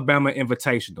the Alabama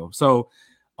Invitational. So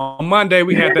on Monday,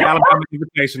 we had the Alabama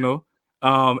Invitational,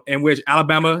 in which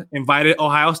Alabama invited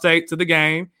Ohio State to the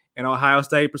game, and Ohio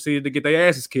State proceeded to get their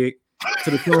asses kicked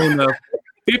to the tune of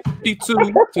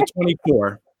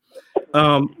 52-24.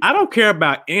 I don't care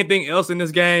about anything else in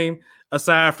this game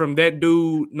aside from that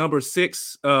dude, number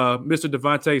 6, Mr.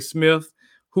 Devontae Smith,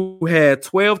 who had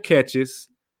 12 catches,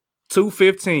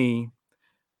 215,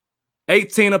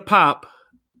 18 a pop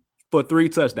for 3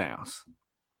 touchdowns.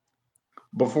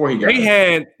 Before he got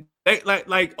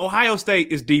like Ohio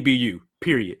State is DBU,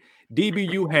 period.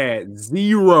 DBU had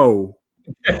zero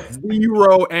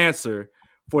answer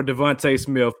for Devontae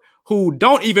Smith, who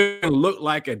don't even look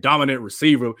like a dominant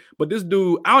receiver. But this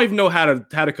dude, I don't even know how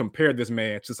to compare this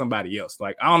man to somebody else.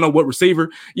 Like, I don't know what receiver.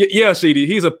 Yeah, Sheedy,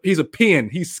 he's a pin.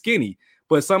 He's skinny,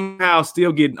 but somehow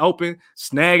still getting open,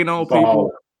 snagging on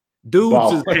people.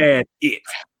 Dudes just had it.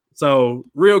 So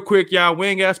real quick, y'all, we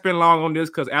ain't got to spend long on this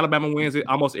because Alabama wins it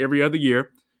almost every other year.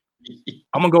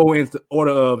 I'm going to go in the order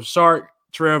of Shark,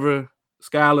 Trevor,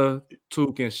 Skylar,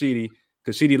 Took, and Sheedy,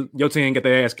 because Sheedy, your team get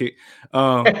their ass kicked.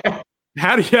 How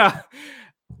do y'all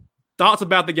thoughts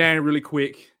about the game really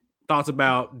quick? Thoughts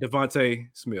about Devontae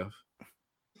Smith?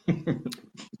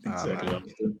 Devontae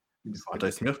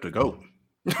Smith to go.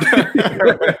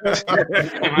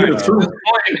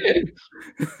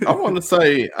 I want to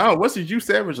say, what's it? You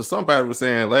Savage or somebody was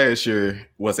saying last year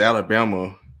was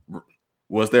Alabama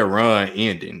was their run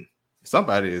ending.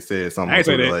 Somebody said something. I ain't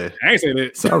say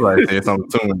that. Somebody said something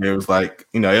to him. It was like,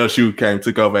 LSU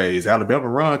took over. Is Alabama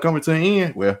run coming to an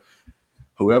end? Well,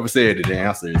 whoever said it, the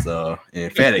answer is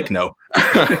emphatic no.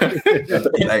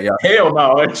 Hell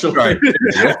no, actually. Right.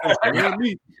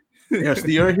 Yeah,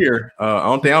 still here.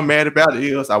 Only thing I'm mad about it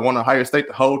is I want Ohio State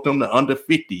to hold them to under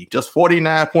 50, just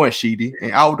 49 points, Sheedy,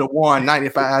 and I would have won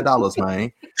 $95,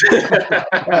 man.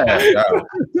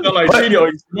 Sound like Sheedy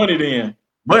owes you money then.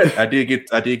 But I did get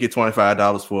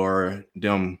 $25 for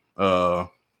them.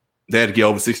 They had to get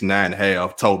over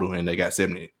 69.5 total, and they got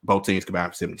 70. Both teams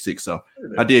combined for 76. So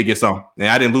I did get some, and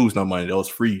I didn't lose no money. That was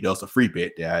free. That was a free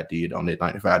bet that I did on that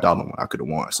 $95 one. I could have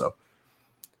won. So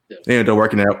it ended up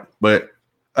working out. But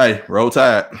hey, roll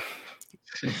tide.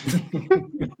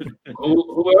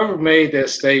 Whoever made that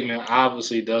statement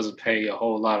obviously doesn't pay a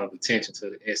whole lot of attention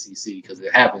to the SEC because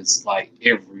it happens like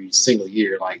every single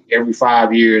year. Like every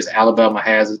 5 years, Alabama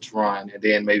has its run, and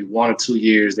then maybe 1 or 2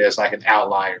 years there's like an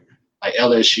outlier, like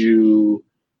LSU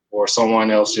or someone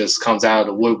else just comes out of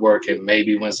the woodwork and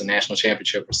maybe wins the national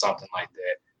championship or something like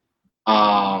that.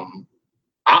 I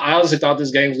honestly thought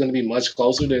this game was going to be much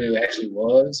closer than it actually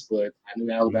was, but I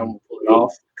knew Alabama would pull it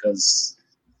off because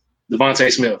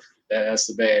Devontae Smith, that's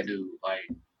the bad dude.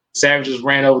 Like, Savage just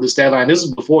ran over the stat line. This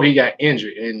was before he got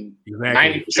injured, and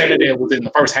 90% of that was in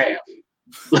the first half.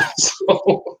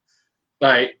 So,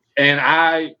 and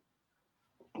I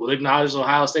will acknowledge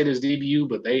Ohio State as DBU,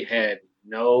 but they had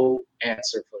no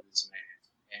answer for this man.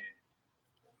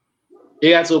 And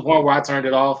it got to a point where I turned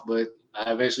it off, but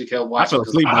I eventually kept watching. I fell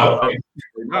asleep. Wow.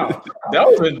 That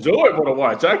was enjoyable to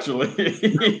watch, actually.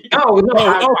 No,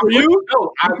 for you?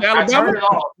 No, I turned it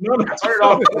off. I turned it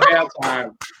off at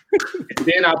halftime. And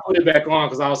then I put it back on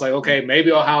because I was like, okay,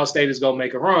 maybe Ohio State is going to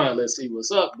make a run. Let's see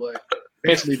what's up. But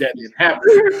eventually that didn't happen.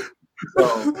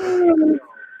 So,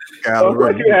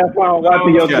 what you have fun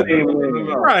watching your team win?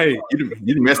 Right.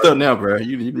 You messed up now, bro.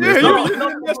 You messed up.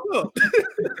 You messed up.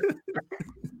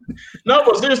 No,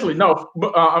 but seriously, no.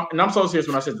 But, and I'm so serious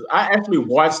when I said this. I actually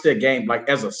watched that game like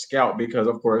as a scout because,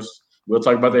 of course, we'll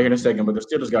talk about that here in a second. But the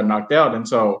Steelers got knocked out, and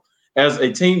so as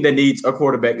a team that needs a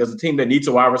quarterback, as a team that needs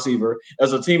a wide receiver,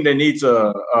 as a team that needs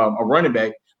a running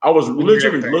back, I was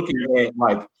literally looking at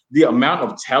like the amount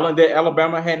of talent that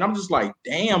Alabama had, and I'm just like,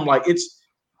 damn, like it's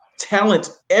talent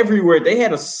everywhere. They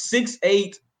had a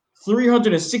 6'8",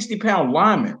 360-pound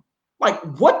lineman. Like,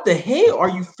 what the hell are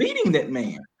you feeding that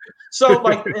man? So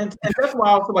like, and that's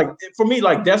why I feel like for me,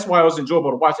 like that's why it was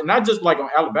enjoyable to watch, and not just like on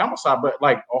Alabama side, but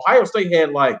like Ohio State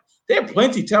had like they had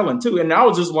plenty of talent too, and I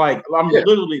was just like, I'm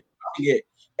literally watching it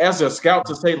as a scout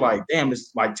to say like, damn,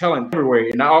 it's like talent everywhere,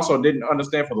 and I also didn't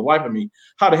understand for the life of me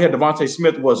how the hell Devontae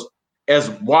Smith was as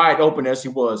wide open as he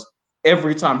was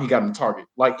every time he got in the target.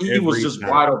 Like he was just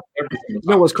wide open every single time.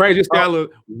 You know what's crazy, Skyler?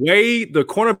 Wade, the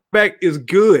cornerback, is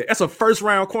good. That's a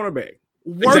first-round cornerback.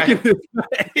 Working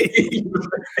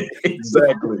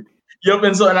exactly. Yep.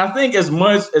 And I think as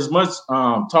much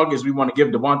talk as we want to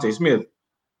give Devontae Smith,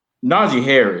 Najee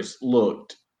Harris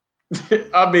looked.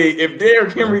 I mean, if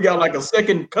Derrick Henry got like a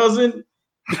second cousin,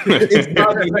 it's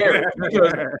Najee Harris.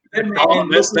 Because that man,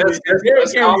 Derrick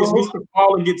Henry is supposed to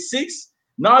fall and get 6.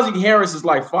 Najee Harris is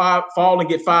like 5, fall and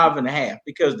get 5.5,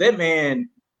 because that man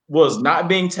was not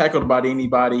being tackled by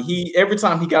anybody. Every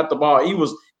time he got the ball,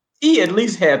 he at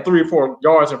least had 3 or 4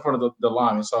 yards in front of the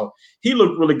lineman. So he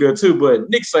looked really good too. But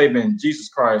Nick Saban, Jesus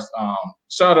Christ,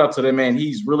 shout out to that man.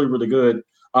 He's really, really good.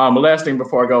 The last thing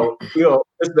before I go,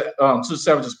 to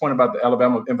Savage's point about the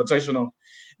Alabama Invitational,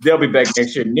 they'll be back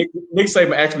next year. Nick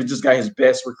Saban actually just got his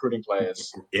best recruiting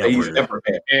class he's ever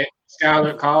had. And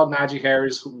Skyler called Najee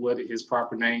Harris, what is his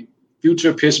proper name?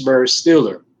 Future Pittsburgh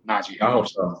Steeler. Najee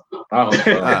Harris. I hope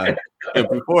so.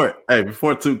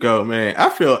 Before two go, man,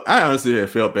 I honestly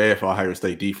felt bad for Ohio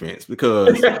State defense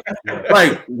because,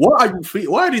 like, why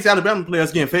are these Alabama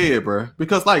players getting fed, bro?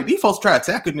 Because like these folks try to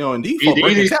tackle them, and these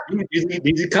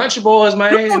country boys,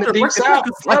 man, in the deep south.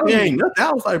 Like they ain't nothing.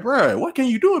 I was like, bro, what can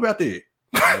you do about that?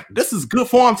 This is good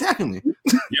form tackling.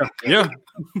 Yeah.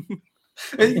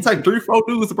 And you take 3-4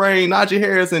 dudes to bring Najee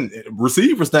Harris and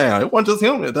receivers down. It wasn't just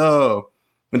him. When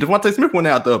Devontae Smith went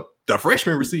out, the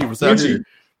freshman receivers out here.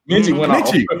 Minchie went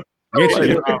off. I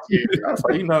was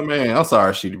like, you know, man, I'm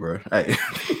sorry, Sheedy, bro. Hey.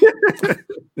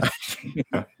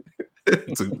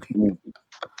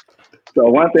 So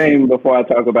one thing before I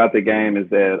talk about the game is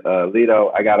that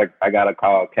Lito, I gotta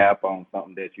call Cap on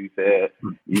something that you said.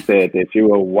 You said that you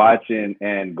were watching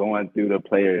and going through the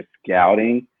player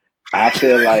scouting. I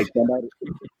feel like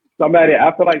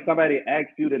somebody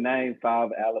asked you to name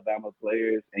 5 Alabama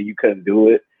players and you couldn't do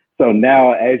it. So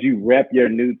now, as you rep your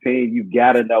new team, you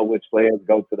gotta know which players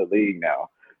go to the league now.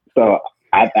 So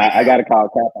I gotta call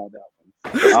Cap on that one.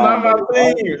 That's not my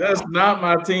team. That's not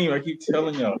my team. I keep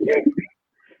telling y'all.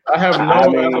 I have no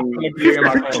Alabama player in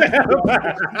my team.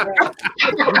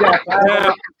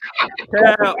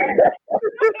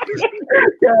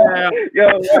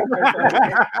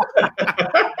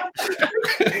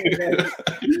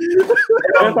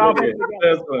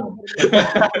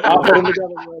 I'll put them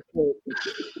together real quick.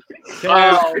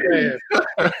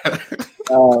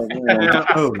 Oh man.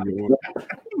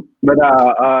 But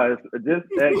just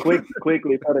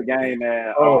quickly for the game,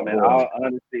 man.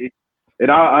 In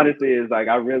all honesty, is like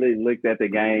I really looked at the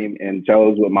game and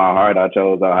chose with my heart. I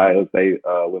chose Ohio State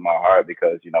with my heart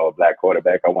because, you know, a black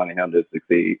quarterback, I wanted him to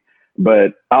succeed.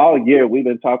 But all year we've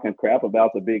been talking crap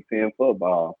about the Big Ten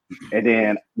football. And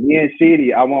then me and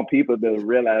Sheedy, I want people to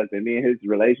realize that me and his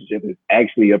relationship is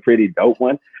actually a pretty dope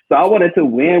one. So I wanted to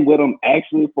win with him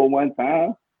actually for one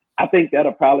time. I think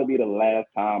that'll probably be the last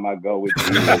time I go with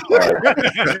you.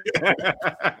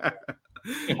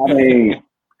 I mean,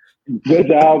 good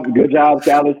job,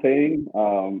 Dallas team.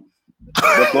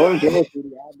 The floor is yours.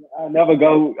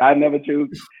 I never choose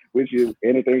with you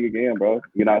anything again, bro.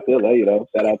 You know, I still love you though.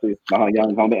 Shout out to my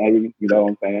young homie, Avery. You know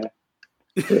what I'm saying?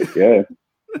 Yeah,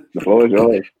 the floor is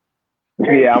yours.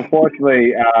 Yeah,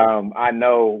 unfortunately, I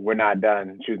know we're not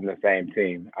done choosing the same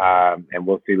team, and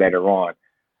we'll see later on.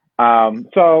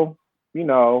 So, you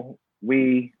know,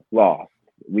 we lost.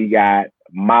 We got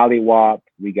mollywopped.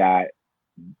 We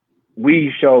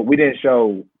didn't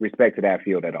show respect to that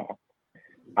field at all.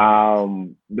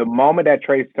 The moment that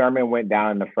Trey Sermon went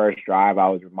down in the first drive, I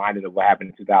was reminded of what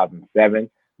happened in 2007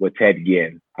 with Ted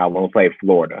Ginn when we played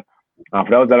Florida. For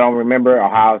those that don't remember,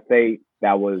 Ohio State,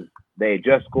 they had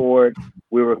just scored.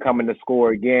 We were coming to score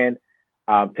again.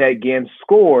 Ted Ginn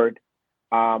scored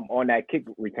on that kick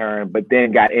return, but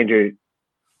then got injured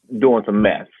doing some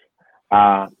mess.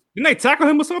 Didn't they tackle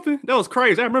him or something? That was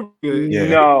crazy. I remember. Yeah.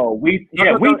 No, we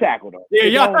tackled him. Yeah,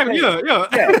 y'all tackled.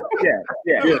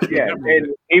 Yeah.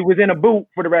 And he was in a boot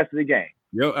for the rest of the game.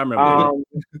 Yep, I remember.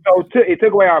 So it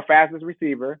took away our fastest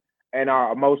receiver and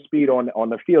our most speed on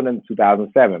the field in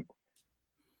 2007.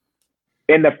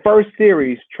 In the first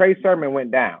series, Trey Sermon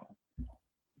went down.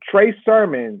 Trey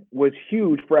Sermon was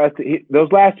huge for us.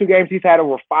 Those last 2 games, he's had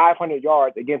over 500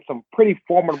 yards against some pretty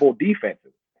formidable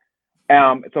defenses.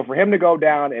 So for him to go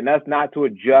down and us not to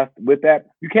adjust with that,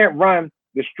 you can't run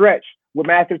the stretch with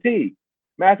Master Teague.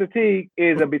 Master Teague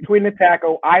is a between the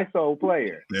tackle ISO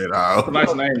player. That's a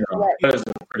nice name, though. That is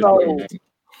a pretty So great name.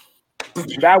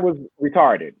 that was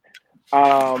retarded.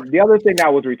 The other thing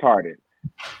that was retarded,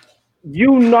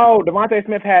 Devontae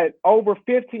Smith had over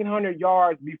 1,500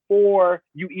 yards before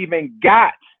you even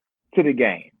got to the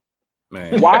game.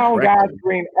 Man. Why on God's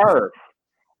green earth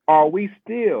are we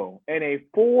still in a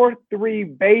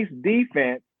 4-3 base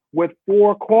defense with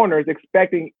 4 corners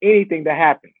expecting anything to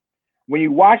happen? When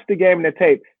you watch the game in the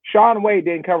tape, Sean Wade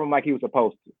didn't cover him like he was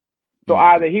supposed to. So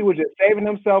either he was just saving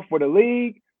himself for the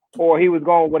league or he was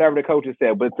going whatever the coaches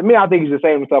said. But to me, I think he's just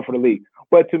saving himself for the league.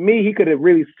 But to me, he could have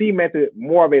really cemented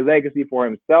more of a legacy for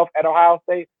himself at Ohio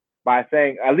State by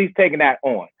saying, at least taking that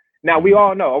on. Now, we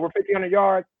all know over 1,500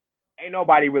 yards, ain't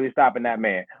nobody really stopping that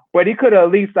man. But he could have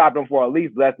at least stopped him for at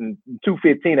least less than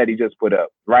 215 that he just put up,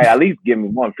 right? At least give me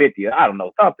 150. I don't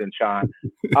know, something, Sean.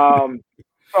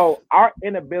 So our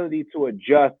inability to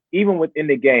adjust, even within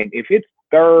the game, if it's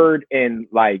 3rd and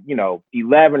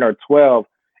 11 or 12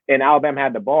 and Alabama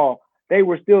had the ball, they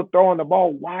were still throwing the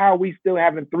ball. Why are we still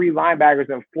having 3 linebackers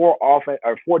and 4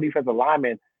 defensive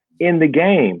linemen in the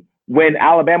game when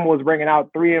Alabama was bringing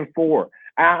out 3 and 4?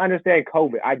 I understand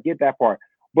COVID. I get that part.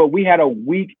 But we had a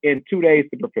week and 2 days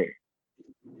to prepare.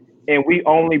 And we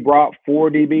only brought 4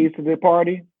 DBs to the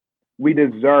party. We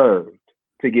deserved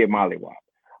to get mollywopped.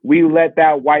 We let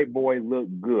that white boy look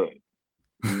good,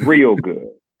 real good.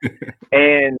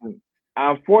 And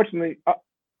unfortunately,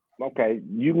 okay,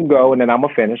 you can go and then I'm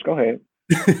going to finish. Go ahead.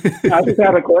 I just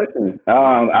had a question.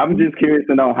 I'm just curious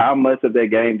to know how much of that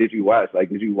game did you watch? Like,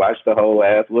 did you watch the whole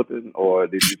ass whooping or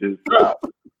did you just stop?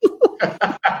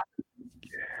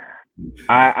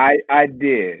 I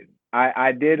did.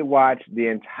 I did watch the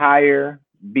entire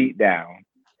beatdown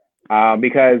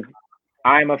because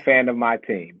I'm a fan of my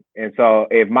team. And so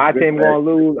if my team going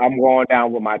to lose, I'm going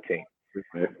down with my team.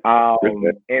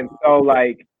 And so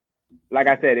like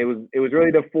I said, it was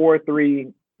really the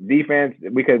 4-3 defense.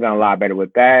 We could have done a lot better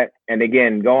with that. And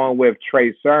again, going with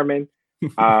Trey Sermon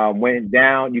went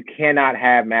down. You cannot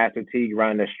have Master Teague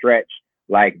run the stretch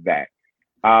like that.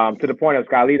 To the point of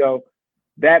Scalito,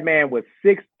 that man was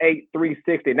 6'8",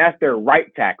 360, and that's their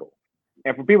right tackle.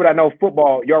 And for people that know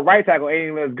football, your right tackle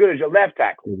ain't even as good as your left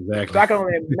tackle. Exactly. So I can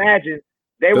only imagine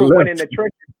they were winning the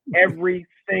trenches every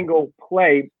single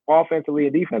play, offensively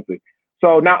and defensively.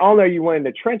 So not only are you winning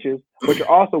the trenches, but you're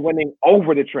also winning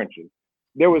over the trenches.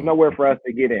 There was nowhere for us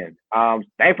to get in.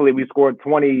 Thankfully, we scored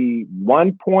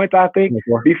 21 points, I think,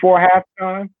 before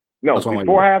halftime. No,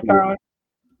 before halftime.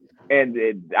 And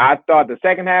I thought the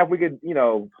second half we could,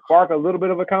 spark a little bit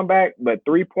of a comeback, but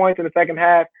 3 points in the second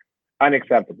half,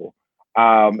 unacceptable.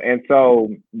 And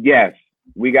so, yes,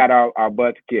 we got our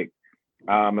butts kicked.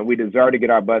 And we deserve to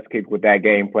get our butts kicked with that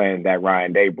game plan that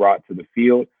Ryan Day brought to the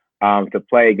field to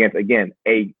play against, again,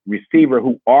 a receiver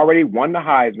who already won the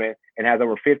Heisman and has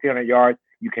over 1,500 yards.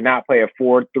 You cannot play a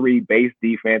 4-3 base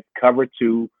defense, cover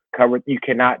 2, cover. You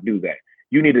cannot do that.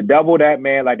 You need to double that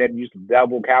man like that. You used to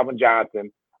double Calvin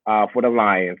Johnson for the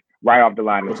Lions right off the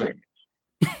line of scrimmage.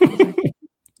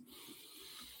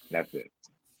 That's it.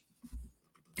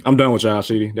 I'm done with y'all,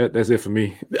 Sheedy. That's it for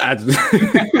me. That's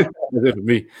it for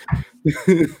me.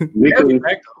 Right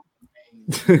back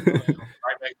to the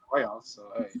playoffs. So,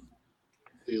 hey.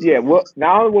 Yeah, well,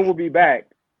 not only will we be back,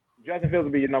 Justin Fields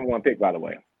will be your number 1 pick, by the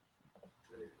way.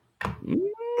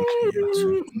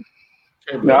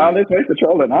 No, let's make the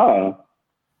trolling.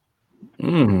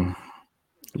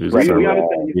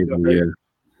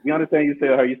 We understand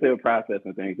you still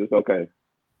processing things. It's okay.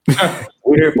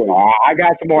 We're here for you. I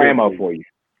got some more ammo for you.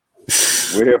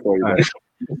 We're here for you. All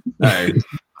right.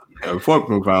 Before we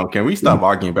move on, can we stop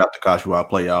arguing about the Joshua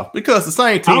playoff? Because the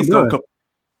same teams don't come.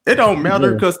 It don't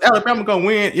matter because Alabama gonna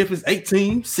win if it's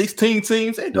 18, 16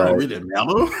 teams. It don't really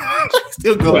matter.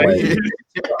 Still gonna win.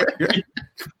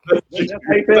 We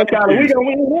gonna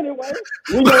win anyway.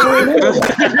 We gonna win anyway.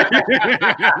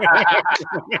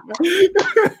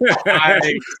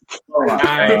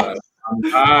 I'm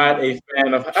not a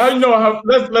fan of.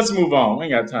 Let's move on. We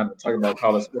ain't got time to talk about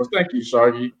college sports. Thank you,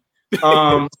 Sharky.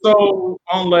 So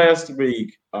on last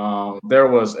week, there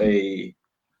was a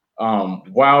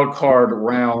wild card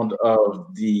round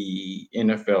of the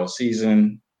NFL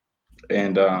season,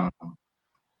 and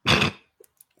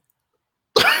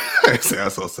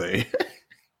Sounds so sad.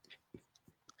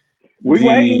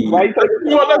 waiting. Why you taking You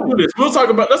know what, let's do this. Let's talk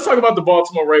about the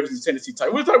Baltimore Ravens and Tennessee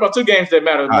Titans. We'll talk about two games that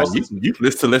matter most. You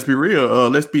listen. Let's be real.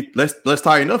 Let's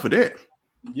tie enough of that.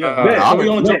 Yeah. So we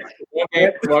only jump one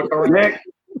game. Next.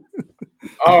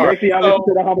 All right. So,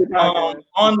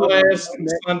 on last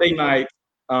Sunday night,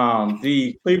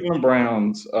 the Cleveland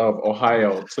Browns of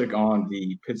Ohio took on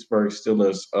the Pittsburgh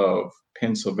Steelers of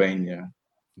Pennsylvania.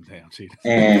 Damn,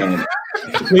 and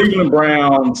the Cleveland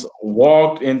Browns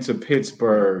walked into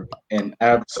Pittsburgh and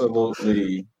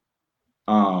absolutely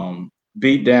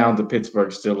beat down the Pittsburgh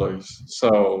Steelers.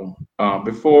 So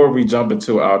before we jump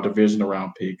into our division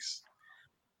round picks,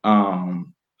 Took,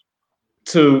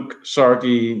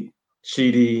 Sharky,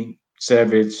 Chidi,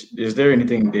 Savage, is there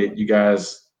anything that you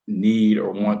guys need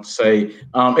or want to say?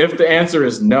 If the answer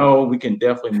is no, we can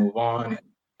definitely move on.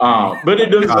 But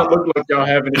it doesn't look like y'all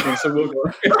have anything, so we'll go.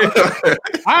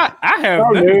 I have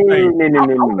nothing. I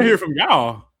want to hear from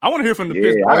y'all. I want to hear from the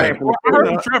Pittsburgh. I heard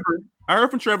from Trevor. I heard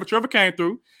from Trevor. Trevor came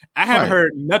through. I haven't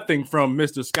heard nothing from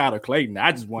Mr. Scott or Clayton.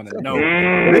 I just want to know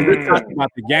talking about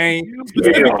the game,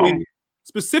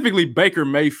 specifically Baker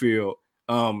Mayfield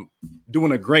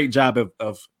doing a great job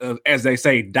of as they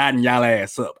say, dotting y'all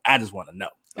ass up. I just want to know.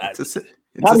 How do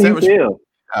you feel?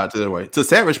 To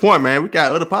Savage point, man, we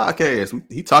got other podcasts.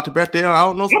 He talked about that. I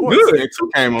don't know sports.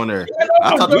 Two came on there.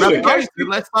 I talked about the game.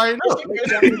 Let's find out.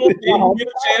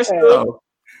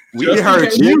 We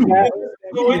heard you.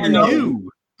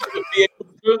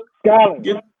 Get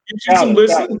you some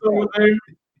listens over there.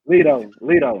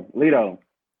 Lito.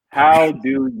 How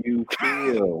do you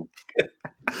feel?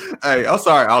 Hey, I'm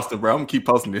sorry, Austin, bro. I'm gonna keep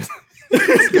posting this.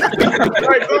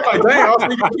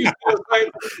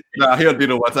 Nah, he'll do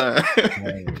it one time.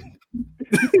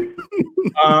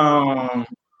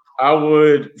 I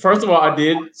would, first of all, I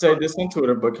did say this on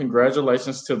Twitter, but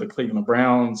congratulations to the Cleveland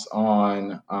Browns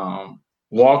on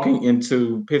walking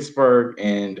into Pittsburgh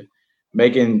and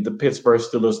making the Pittsburgh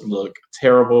Steelers look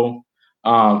terrible.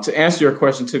 To answer your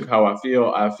question, Took, how I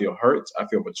feel hurt. I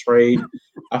feel betrayed.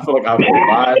 I feel like I've been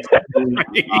lied to.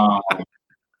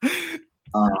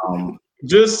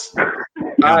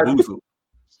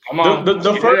 Come on, the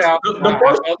first play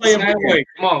of the game.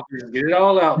 Come on, get it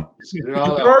all out. Just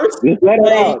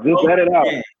let it out.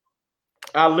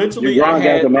 I literally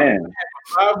had a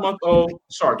 5-month-old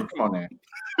Sharky. Come on, man.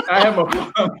 I have a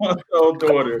 5-month-old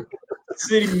daughter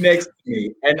sitting next to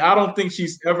me, and I don't think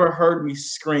she's ever heard me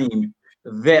scream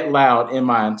that loud in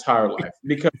my entire life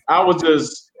because I was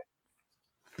just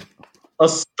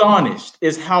astonished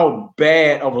is how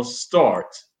bad of a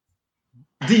start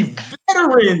the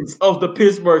veterans of the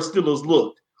Pittsburgh Steelers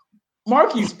looked.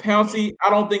 Marquise Pouncey, I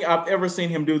don't think I've ever seen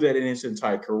him do that in his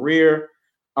entire career.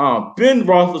 Ben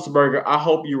Roethlisberger, I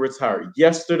hope you retired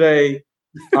yesterday.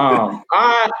 Now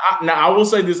I will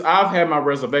say this: I've had my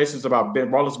reservations about Ben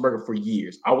Roethlisberger for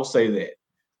years. I will say that,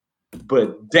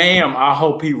 but damn, I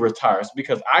hope he retires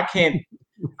because I can't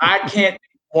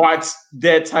watch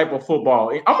that type of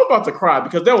football. I'm about to cry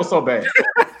because that was so bad.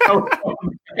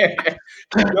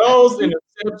 Those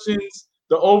interceptions,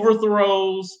 the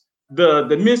overthrows, the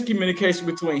miscommunication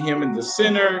between him and the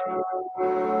center.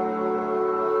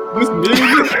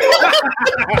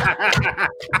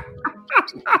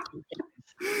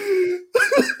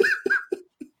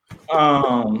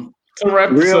 To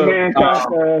wrap this up,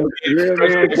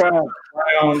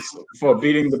 Browns for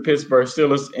beating the Pittsburgh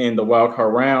Steelers in the wild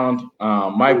card round.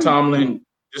 Mike Tomlin,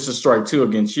 this is strike 2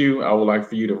 against you. I would like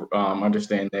for you to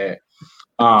understand that.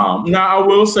 Now, I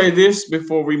will say this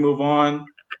before we move on.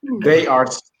 They are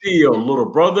still little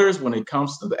brothers when it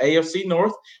comes to the AFC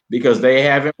North because they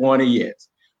haven't won it yet.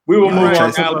 We will move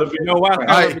on to the. You know what?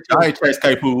 I ain't Chase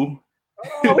Claypool.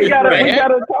 We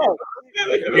gotta talk.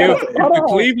 If the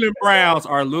Cleveland Browns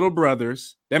are little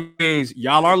brothers, that means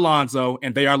y'all are Lonzo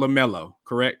and they are LaMelo,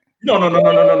 correct? No. Am I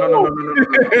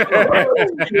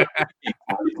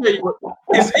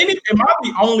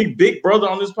the only big brother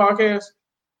on this podcast?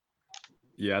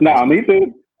 Yeah. No, me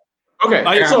too. Okay,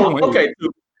 have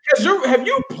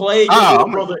you played your little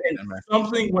brother in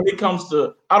something when it comes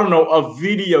to, I don't know, a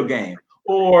video game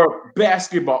or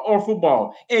basketball or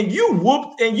football, and you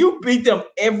whooped and you beat them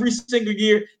every single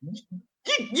year?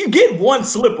 You get one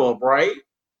slip up, right?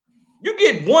 You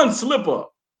get one slip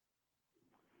up.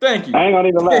 Thank you. I ain't gonna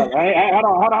even lie. Hold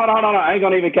on. I ain't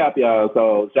gonna even cap y'all.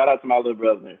 So shout out to my little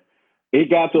brother.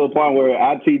 It got to a point where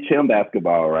I teach him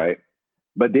basketball, right?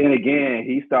 But then again,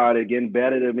 he started getting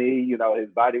better than me. You know, his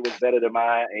body was better than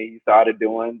mine, and he started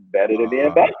doing better than me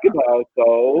in basketball.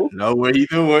 So know what he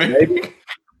doing?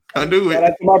 I do it. Shout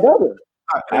out to my brother.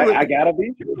 I gotta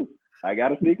be true. I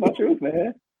gotta speak my truth,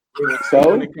 man.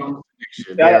 So in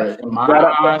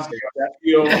my eyes, I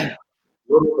feel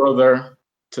little brother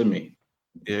to me.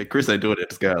 Yeah, Chris ain't doing that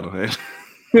to Skyler, man.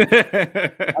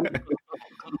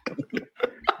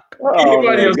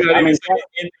 Anybody else got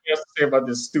anything else to say about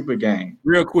this stupid game?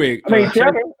 Real quick. I mean,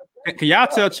 can y'all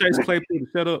tell Chase Claypool to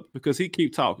shut up because he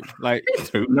keep talking? Like,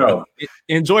 no.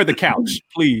 Enjoy the couch,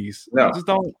 please. No. Just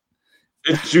don't.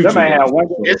 It's Juju.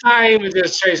 It's not even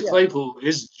just Chase Claypool.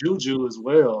 It's Juju as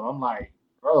well. I'm like,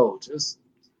 bro, just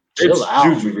chill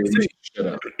out. Juju, shut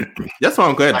up. That's why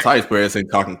I'm glad Tice Bears ain't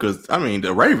talking because I mean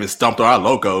the Ravens stomped our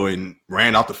logo and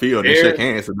ran off the field and shook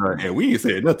hands and we ain't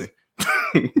said nothing.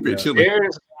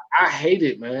 I hate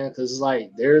it, man, because it's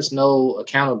like there's no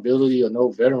accountability or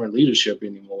no veteran leadership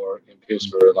anymore in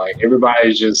Pittsburgh. Like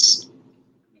everybody's just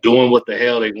doing what the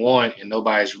hell they want and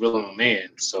nobody's reeling them in.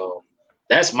 So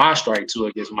that's my strike too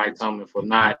against Mike Tomlin for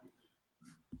not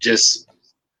just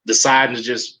deciding to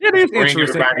just bring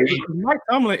everybody in. Mike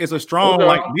Tomlin is a strong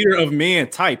leader of men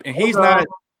type, and he's not.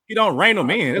 He don't rein them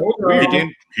in. It's weird.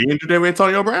 He didn't do that with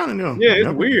Antonio Brown and them. Yeah, it's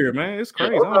weird, man. It's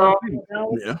crazy. Yeah.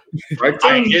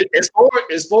 As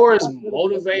far as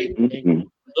motivating and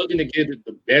looking to get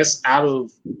the best out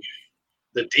of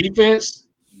the defense,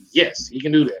 yes, he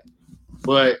can do that.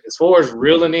 But as far as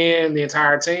reeling in the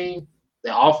entire team,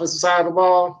 the offensive side of the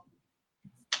ball,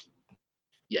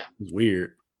 yeah, it's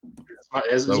weird.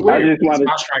 It's weird. I just wanted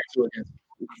my strike to against.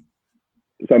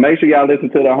 So make sure y'all listen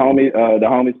to the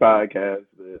homies podcast.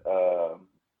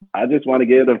 I just want to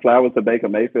give the flowers to Baker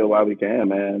Mayfield while we can,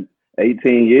 man.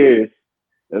 18 years,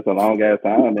 that's a long ass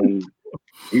time, and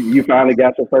you finally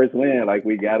got your first win. Like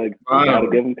we gotta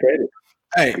give him credit.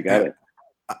 Hey, we got it.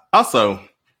 Also,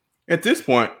 at this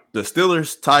point, the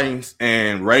Steelers, Titans,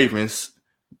 and Ravens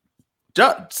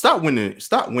stop winning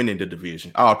the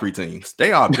division. All three teams,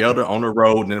 they are better on the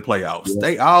road than the playoffs. Yeah.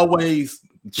 They always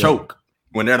choke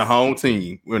when they're the home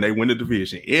team when they win the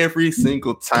division every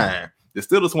single time. The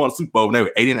Steelers won the Super Bowl when they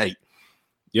were 8-8.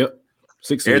 Yep.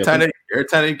 Every time they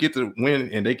get to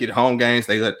win and they get home games,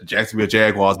 they let the Jacksonville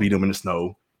Jaguars beat them in the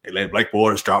snow. They let Blake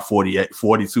Bortles drop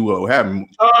 42 or whatever.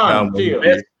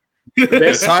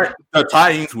 The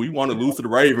Titans, we want to lose to the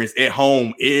Ravens at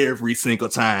home every single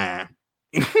time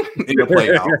in the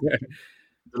playoffs.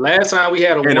 The last time we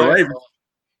had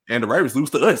the Ravens lose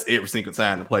to us every single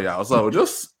time in the playoffs. So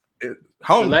just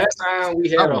home. The last time we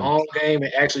had a home game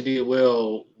and actually did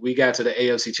well, we got to the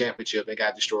AFC Championship and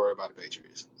got destroyed by the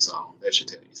Patriots. So that should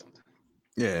tell you something.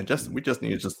 Yeah, we just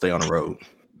need to just stay on the road.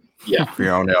 Yeah,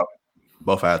 fear on out.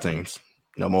 Both our teams.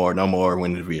 No more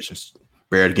winning divisions.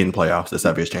 Barely getting playoffs. That's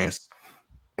our best chance.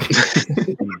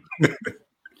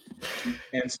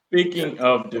 And speaking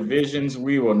of divisions,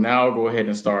 we will now go ahead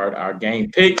and start our game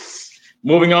picks.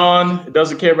 Moving on. We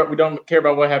don't care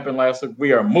about what happened last week.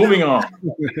 We are moving on.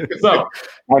 So,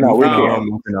 tomorrow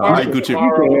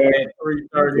at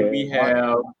 3:30, we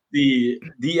have the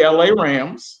LA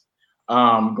Rams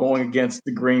going against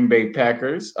the Green Bay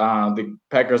Packers. The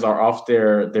Packers are off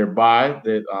their bye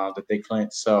that they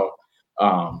clinched. So,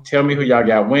 tell me who y'all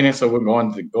got winning. So we're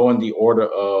going to go in the order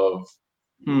of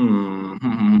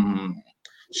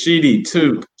Sheedy,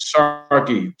 Took,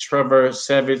 Sharky, Trevor,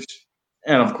 Savage.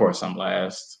 And of course, I'm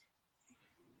last.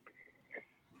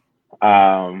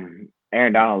 Aaron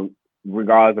Donald,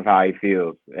 regardless of how he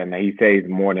feels, and he says he's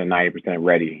more than 90%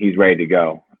 ready. He's ready to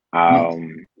go.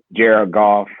 Jared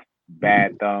Goff,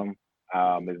 bad thumb,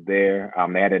 is there.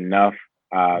 They had enough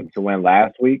to win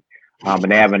last week, but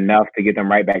they have enough to get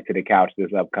them right back to the couch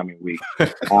this upcoming week.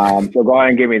 So go ahead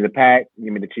and give me the pack.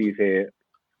 Give me the cheesehead.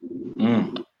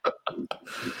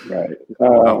 Right.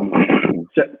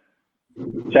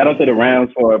 Shout out to the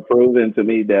Rams for proving to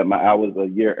me that I was a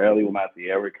year early with my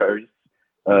Sierra curse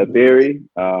theory.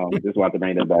 Just want to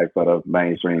bring that back for the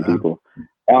mainstream people.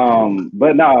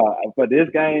 But no, for this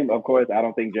game, of course, I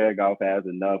don't think Jared Goff has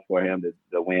enough for him to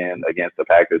win against the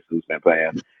Packers, who's been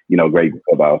playing, great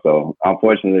football. So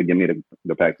unfortunately, give me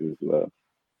the Packers as well.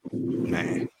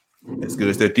 Man, as good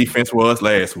as their defense was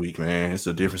last week, man, it's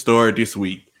a different story this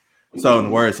week. So in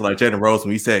the words like Jalen Rose,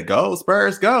 when he said, "Go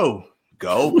Spurs, go."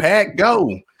 Go, Pack,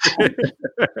 go.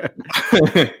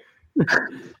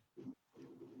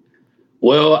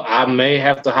 Well, I may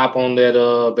have to hop on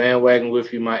that bandwagon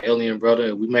with you, my alien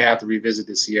brother. We may have to revisit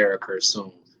the Sierra curse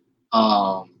soon.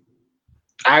 I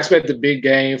expect a big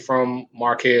game from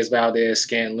Marquez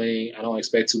Valdez-Scantling. I don't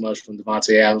expect too much from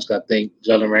Devontae Adams because I think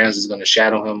Jalen Ramsey is going to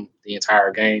shadow him the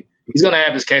entire game. He's going to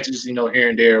have his catches, here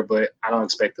and there, but I don't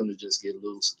expect him to just get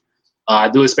loose. I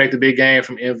do expect a big game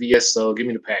from MVS, so give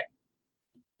me the Pack.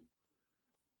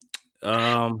 It's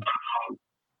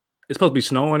supposed to be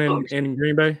snowing in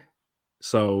Green Bay,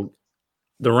 so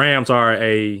the Rams are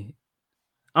I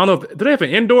don't know. Do they have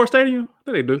an indoor stadium? I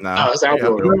think they do. No, it's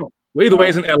outdoor. Well, either way,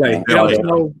 it's in LA. It LA.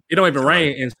 don't even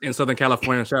rain in Southern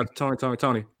California. Shout out to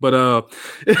Tony. But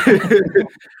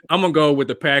I'm gonna go with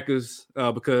the Packers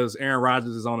because Aaron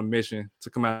Rodgers is on a mission to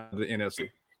come out of the NFC.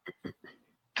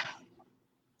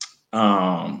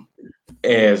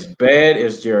 As bad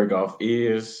as Jared Goff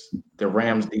is, the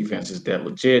Rams defense is that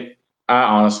legit. I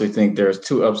honestly think there's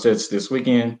 2 upsets this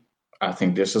weekend. I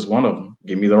think this is one of them.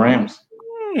 Give me the Rams.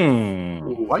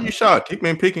 Why you shocked? He's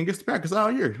been picking against the Packers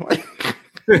all year.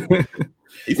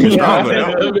 He's been strong on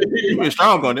that one. He's been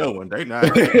strong on that one. They not.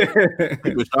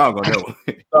 He's been strong on that one.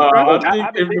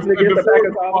 I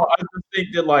just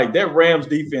think that like that Rams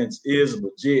defense is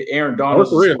legit. Aaron Donald is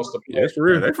supposed to play. That's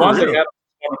real. That's for real. To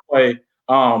play.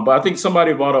 But I think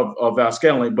somebody brought up Val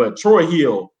Scanlon, but Troy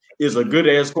Hill is a good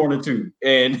ass corner too.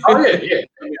 And I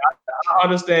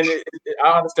understand it.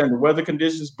 I understand the weather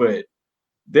conditions, but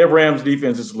their Rams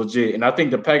defense is legit. And I think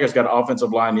the Packers got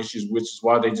offensive line issues, which is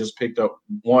why they just picked up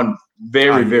one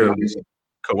very recent.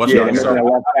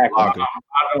 I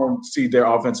don't see their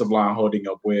offensive line holding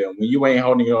up well. When you ain't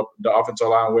holding up the offensive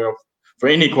line well for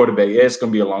any quarterback, it's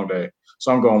going to be a long day.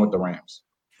 So I'm going with the Rams.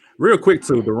 Real quick,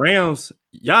 too, the Rams,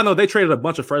 y'all know they traded a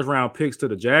bunch of first-round picks to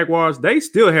the Jaguars. They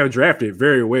still have drafted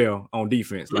very well on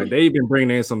defense. Like, they've been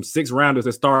bringing in some 6-rounders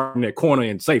that start in that corner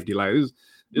and safety. Like,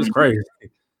 it's crazy.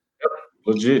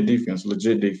 Legit defense.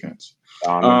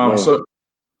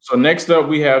 So next up,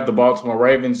 we have the Baltimore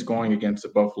Ravens going against the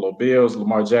Buffalo Bills.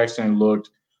 Lamar Jackson looked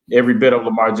every bit of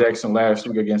Lamar Jackson last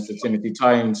week against the Tennessee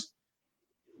Titans.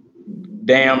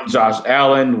 Damn Josh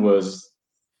Allen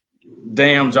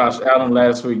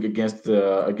last week against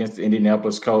the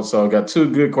Indianapolis Colts. So I got 2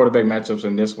 good quarterback matchups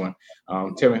in this one.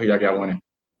 Tell me who y'all got winning.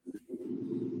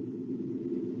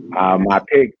 My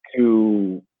pick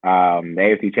to the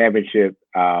AFC Championship,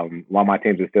 one of my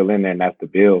teams is still in there, and that's the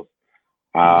Bills.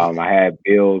 I had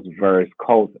Bills versus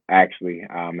Colts, actually.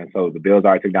 And so the Bills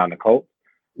already took down the Colts.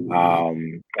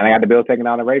 And I got the Bills taking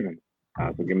down the Ravens.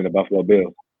 So give me the Buffalo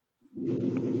Bills.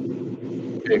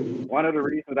 One of the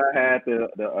reasons I had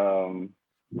the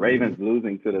Ravens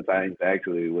losing to the Titans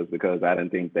actually was because I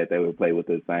didn't think that they would play with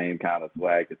the same kind of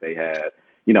swag that they had,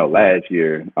 last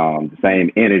year. The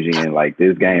same energy, and like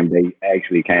this game, they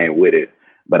actually came with it.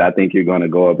 But I think you're going to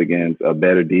go up against a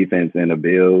better defense in the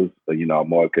Bills, a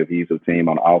more cohesive team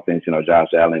on offense.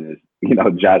 Josh Allen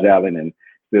and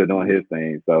still doing his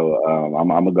thing. So I'm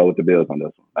going to go with the Bills on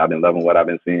this one. I've been loving what I've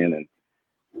been seeing, and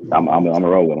I'm going to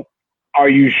roll with them. Are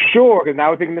you sure? Because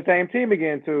now we're picking the same team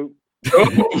again, too. Here's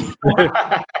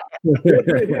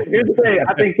the thing.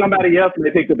 I think somebody else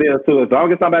may pick the Bills, too. As long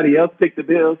as somebody else pick the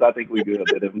Bills, I think we good.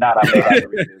 But if not, I think I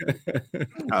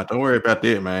can. Don't worry about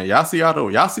that, man. Y'all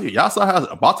saw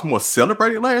how Baltimore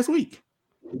celebrated last week.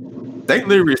 They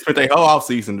literally spent their whole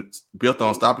offseason built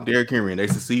on stopping Derrick Henry, and they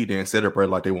succeeded and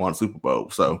celebrated like they won a Super Bowl.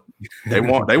 So they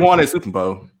won a Super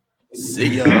Bowl.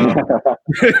 See ya.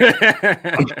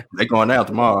 They going out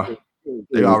tomorrow.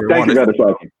 They already won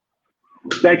it.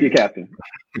 Thank you, Captain.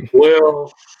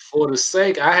 Well, for the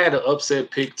sake, I had an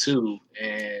upset pick too,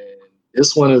 and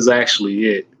this one is actually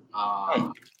it.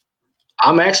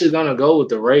 I'm actually gonna go with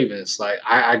the Ravens. Like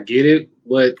I get it,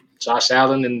 what Josh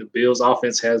Allen and the Bills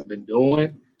offense has been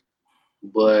doing,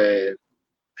 but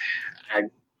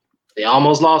they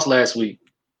almost lost last week.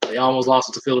 They almost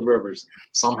lost to Phillip Rivers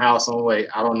somehow, some way.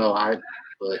 I don't know.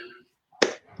 But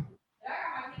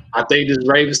I think this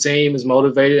Ravens team is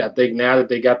motivated. I think now that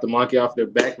they got the monkey off their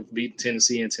back with beating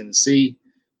Tennessee in Tennessee,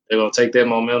 they're gonna take that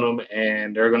momentum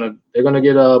and they're gonna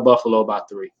get Buffalo by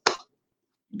 3.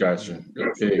 Gotcha.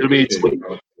 Okay. It'll be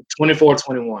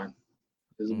 24-21.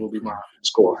 This will be my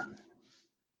score.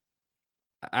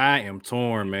 I am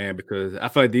torn, man, because I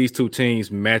feel like these two teams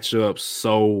match up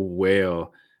so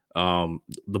well. The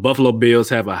Buffalo Bills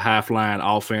have a high-flying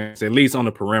offense, at least on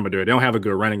the perimeter. They don't have a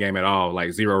good running game at all,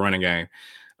 like 0 running game.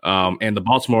 And the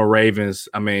Baltimore Ravens,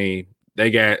 I mean, they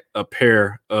got a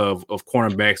pair of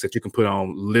cornerbacks that you can put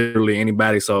on literally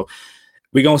anybody. So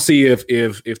we're gonna see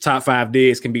if top 5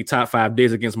 Diggs can be top 5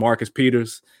 Diggs against Marcus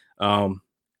Peters.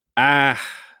 Yeah,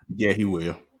 he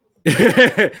will.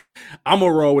 I'm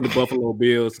gonna roll with the Buffalo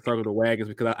Bills to circle the wagons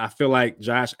because I feel like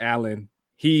Josh Allen,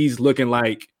 he's looking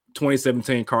like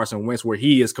 2017 Carson Wentz, where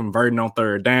he is converting on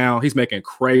 3rd down. He's making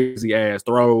crazy ass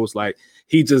throws. Like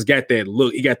he just got that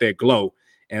look, he got that glow,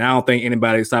 and I don't think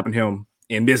anybody's stopping him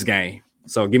in this game.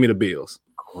 So give me the Bills.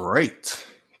 Great.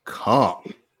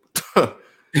 Calm.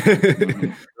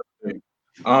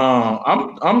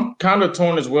 I'm kind of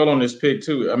torn as well on this pick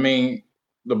too. I mean,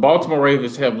 the Baltimore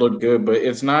Ravens have looked good, but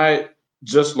it's not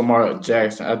just Lamar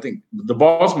Jackson. I think the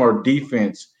Baltimore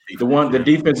defense, the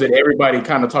defense that everybody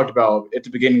kind of talked about at the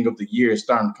beginning of the year, is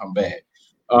starting to come back.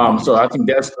 So I think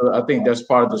that's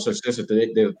part of the success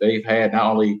that they've had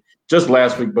not only just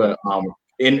last week, but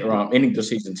ending the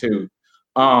season too.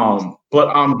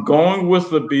 But I'm going with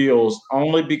the Bills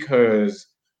only because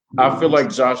I feel like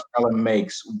Josh Allen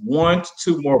makes 1 to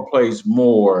 2 more plays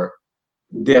more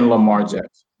than Lamar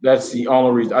Jackson. That's the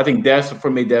only reason. I think that's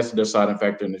the deciding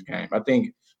factor in this game. I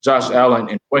think Josh Allen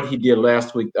and what he did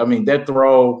last week. I mean, that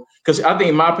throw, because I think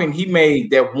in my opinion, he made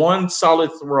that one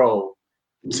solid throw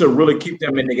to really keep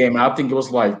them in the game. And I think it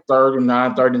was like 3rd and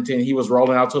 9, 3rd and 10. He was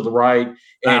rolling out to the right,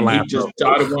 and he just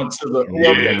dotted one to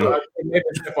the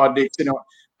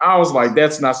I was like,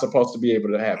 that's not supposed to be able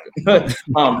to happen.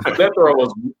 That throw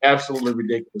was absolutely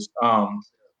ridiculous.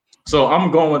 So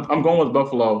I'm going with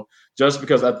Buffalo just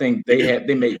because I think they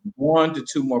made 1 to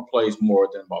 2 more plays more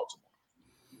than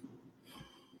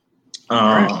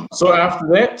Baltimore. So after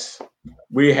that,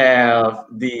 we have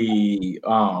the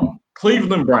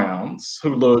Cleveland Browns,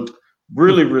 who looked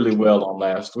really, really well on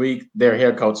last week. Their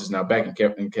head coach is now back in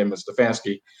Kevin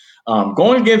Stefanski,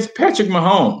 going against Patrick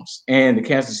Mahomes and the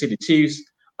Kansas City Chiefs.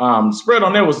 Spread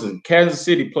on that was in Kansas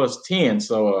City plus 10,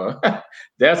 so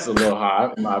that's a little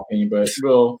high in my opinion, but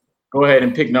we'll go ahead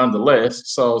and pick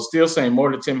nonetheless. So still saying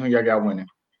more to Tim, who y'all got winning.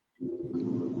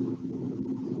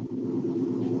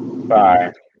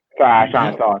 Sorry, I was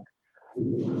trying to talk.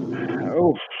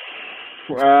 Oof.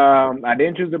 I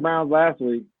didn't choose the Browns last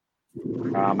week.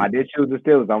 I did choose the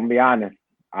Steelers, I'm gonna be honest.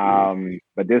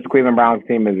 But this Cleveland Browns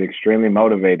team is extremely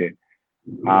motivated.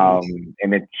 And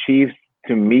the Chiefs,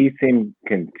 to me, seem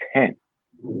content.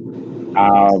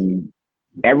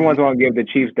 Everyone's going to give the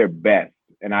Chiefs their best.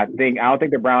 And I don't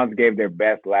think the Browns gave their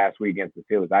best last week against the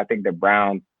Steelers. I think the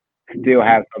Browns still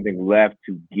have something left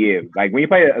to give. Like when you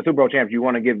play a Super Bowl champ, you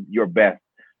want to give your best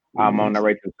on the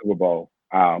way to the Super Bowl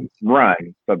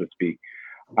run, so to speak.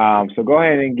 So go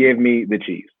ahead and give me the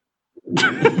Chiefs.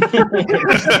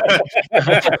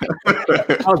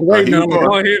 I was waiting on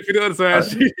go ahead for the other side.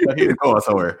 He's going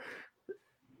somewhere.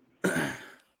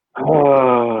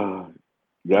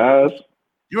 Guys,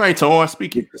 you ain't torn.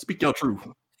 Speak your truth.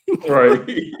 Right.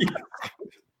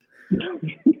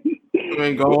 You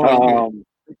ain't going.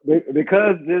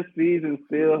 Because this season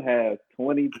still has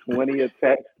 2020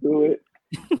 attached to it,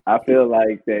 I feel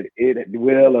like that it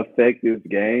will affect this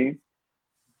game.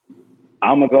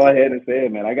 I'm gonna go ahead and say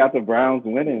it, man. I got the Browns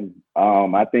winning.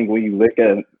 I think when you look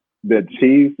at the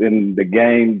Chiefs in the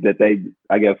game that they,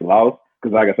 I guess, lost,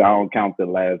 because like I said, I don't count the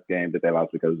last game that they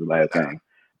lost because of the last game.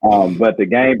 But the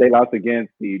game they lost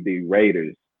against the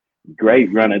Raiders,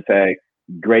 great run attack,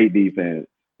 great defense,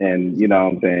 and you know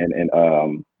what I'm saying. And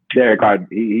Derek Carr,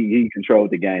 he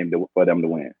controlled the game for them to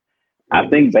win. I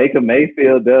think Baker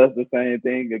Mayfield does the same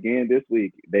thing again this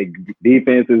week. Their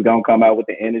defense is gonna come out with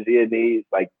the energy it needs.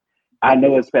 Like, I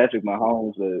know it's Patrick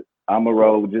Mahomes, but I'm a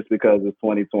roll just because it's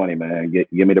 2020, man.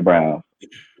 Give me the Browns.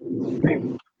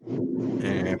 And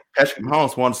Patrick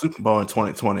Mahomes won the Super Bowl in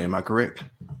 2020. Am I correct?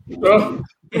 Now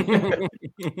they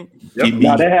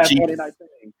had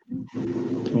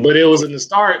 2019. But it was in the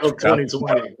start of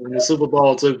 2020 when the Super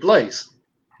Bowl took place,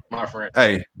 my friend.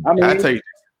 Hey, I mean, I tell you,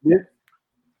 it's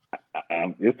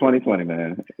 2020,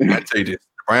 man. I tell you this.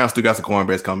 The Browns still got some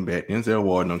cornerbacks coming back. Denzel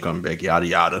Ward coming back, yada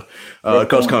yada.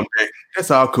 Coach coming back. That's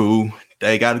all cool.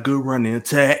 They got a good running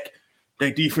attack.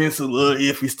 Their defense a little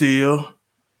iffy still.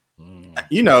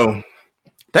 You know,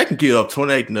 they can give up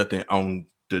 28-0 on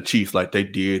the Chiefs like they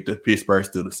did the Pittsburgh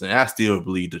Steelers. And I still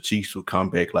believe the Chiefs will come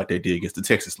back like they did against the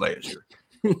Texans last year.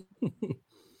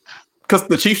 Because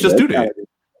the Chiefs just do that.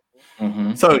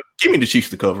 Mm-hmm. So give me the Chiefs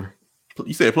to cover.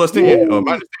 You said plus 10 or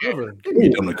minus 10. Give me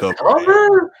them to cover.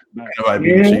 Nobody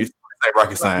beat the Chiefs. It's like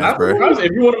rocket science, bro.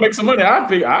 If you want to make some money, I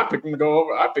pick them to go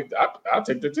over. I'll take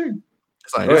the two.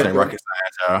 This ain't rocket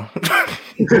science,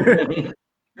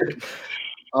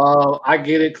 y'all. I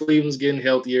get it. Cleveland's getting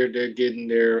healthier. They're getting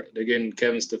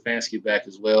Kevin Stefanski back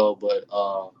as well. But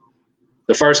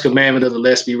the first commandment of the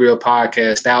Let's Be Real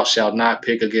podcast: "Thou shalt not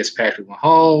pick against Patrick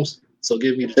Mahomes." So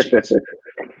give me the Chiefs.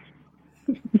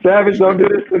 Savage, don't do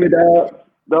this to me, dog.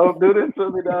 Don't do this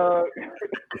to me, dog.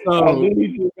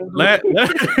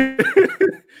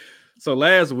 So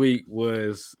last week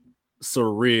was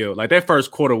surreal. Like that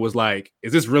first quarter was like,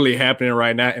 is this really happening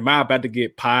right now? Am I about to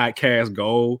get podcast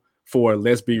gold for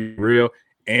Let's Be Real?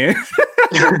 And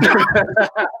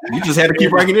you just had to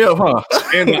keep ranking it up, huh?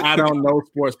 And the I Don't Know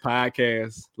Sports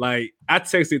podcast. Like I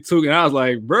texted Tug and I was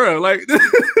like, bro, like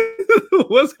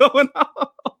what's going on?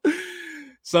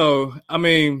 So I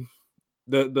mean,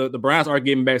 the Browns are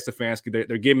getting back Stefanski.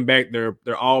 They're getting back their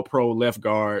all-pro left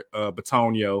guard,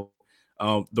 Batonio.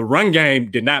 The run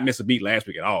game did not miss a beat last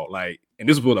week at all. Like, and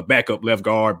this was a backup left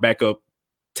guard, backup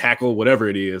tackle, whatever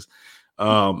it is.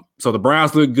 So the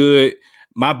Browns look good.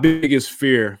 My biggest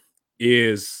fear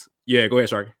is, go ahead,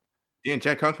 Sharky. Didn't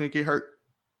Jack Conklin get hurt?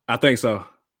 I think so.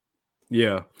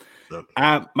 Yeah. So,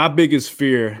 My biggest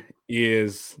fear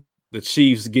is the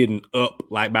Chiefs getting up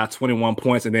like by 21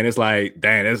 points, and then it's like,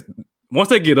 dang, once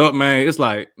they get up, man, it's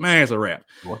like, man, it's a wrap.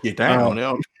 Get down on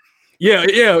them.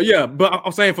 Yeah. But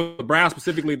I'm saying for the Browns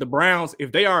specifically, the Browns,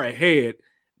 if they are ahead,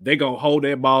 they're going to hold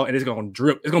that ball and it's going to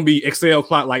drip. It's going to be Excel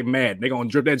clock like mad. They're going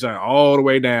to drip that giant all the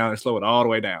way down and slow it all the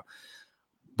way down.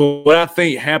 But what I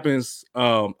think happens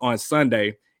on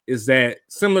Sunday is that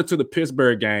similar to the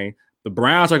Pittsburgh game, the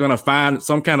Browns are going to find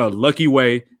some kind of lucky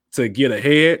way to get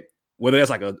ahead, whether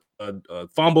that's like a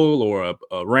fumble or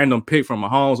a random pick from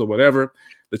Mahomes or whatever.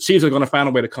 The Chiefs are going to find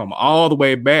a way to come all the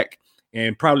way back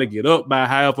and probably get up by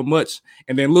however much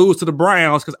and then lose to the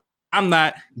Browns because I'm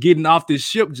not getting off this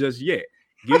ship just yet.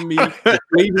 Give me the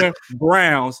Cleveland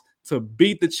Browns to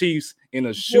beat the Chiefs in a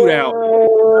shootout,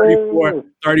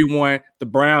 34-31. The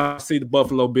Browns see the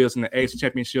Buffalo Bills in the AFC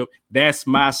Championship. That's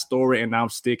my story, and I'm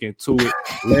sticking to it.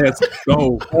 Let's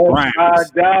go,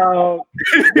 Browns.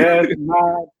 That's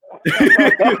my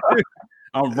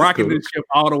I'm rocking this ship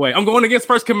all the way. I'm going against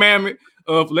First Commandment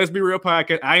of Let's Be Real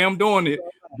podcast. I am doing it,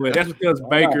 but that's because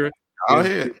Baker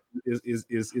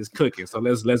is cooking. So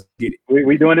let's get it.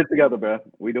 We doing it together, bro.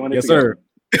 We doing it together.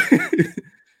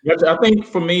 Yes, sir. I think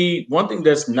for me, one thing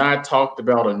that's not talked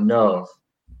about enough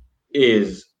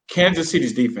is Kansas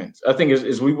City's defense. I think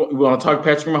is we want to talk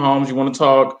Patrick Mahomes. You want to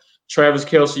talk Travis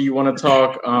Kelce. You want to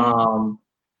talk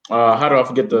how do I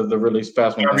forget the really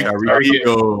fast one? There you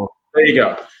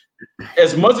go.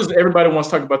 As much as everybody wants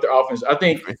to talk about their offense, I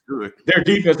think their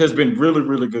defense has been really,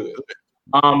 really good.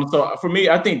 So for me,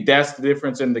 I think that's the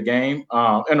difference in the game.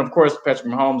 And of course,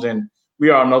 Patrick Mahomes, and we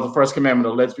all know the first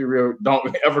commandment of Let's Be Real: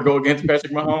 don't ever go against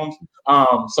Patrick Mahomes.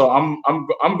 So I'm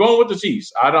going with the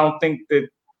Chiefs. I don't think that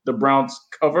the Browns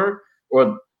cover, I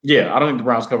don't think the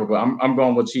Browns cover, but I'm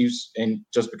going with Chiefs, and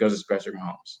just because it's Patrick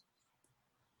Mahomes.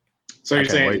 So you're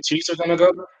saying the Chiefs are going to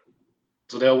cover?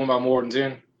 So they'll win by more than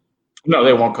 10? No,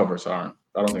 they won't cover. Sorry,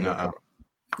 I don't think they'll cover.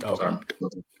 Okay.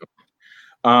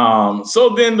 So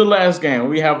then the last game,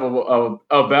 we have a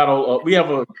battle. We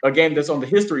have a game that's on the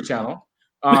History Channel.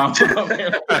 Brady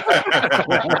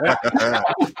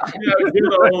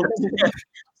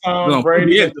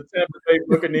and the Tampa Bay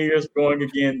Buccaneers going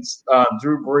against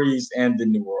Drew Brees and the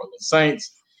New Orleans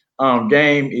Saints.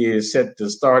 Game is set to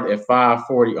start at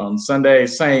 5:40 on Sunday.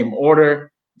 Same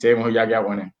order. Tell me who y'all got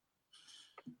winning.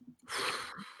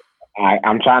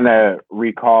 I'm trying to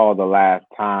recall the last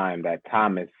time that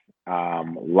Thomas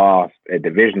lost a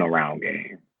divisional round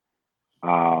game.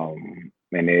 I'm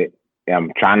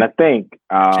trying to think.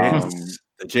 The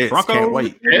Jets Broncos? can't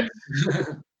wait.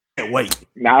 Can't wait.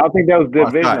 No, I don't think that was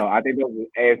divisional. I think that was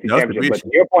AFC Championship. But to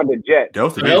your point, the Jets. That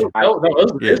was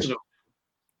divisional.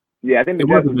 Yeah, I think the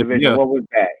Jets was division. Yeah. What was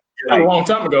that? A long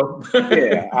time ago.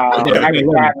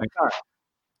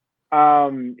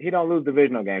 He don't lose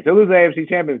divisional games. He'll lose the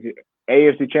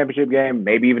AFC Championship game,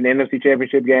 maybe even the NFC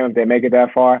Championship game if they make it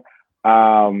that far.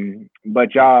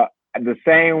 But y'all, the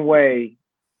same way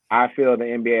I feel the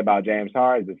NBA about James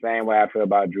Harden is the same way I feel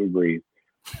about Drew Brees.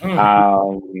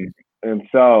 And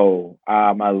so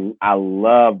I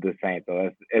love the Saints.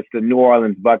 So it's the New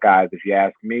Orleans Buckeyes, if you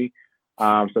ask me.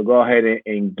 So go ahead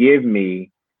and give me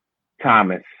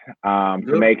Thomas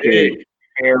to make his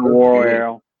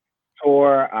farewell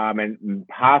tour and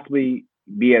possibly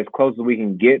be as close as we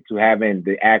can get to having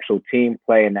the actual team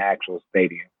play in the actual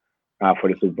stadium for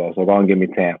the Super Bowl. So go and give me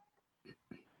Tampa.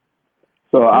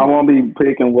 So I won't be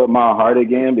picking with my heart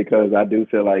again because I do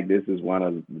feel like this is one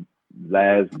of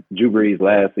Drew Brees'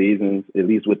 last seasons, at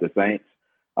least with the Saints,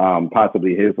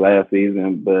 possibly his last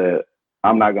season. But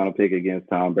I'm not going to pick against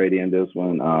Tom Brady in this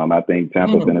one. I think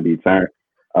Tampa's going to be turned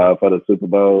for the Super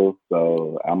Bowl.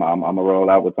 So I'm gonna roll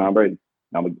out with Tom Brady.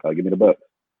 I'm gonna give me the Bucs.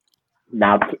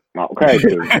 Now, okay.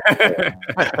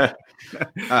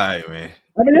 All right, man.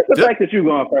 I mean, it's the fact that you're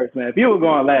going first, man. If you were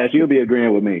going last, you'll be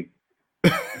agreeing with me.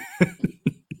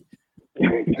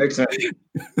 Makes sense.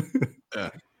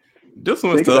 This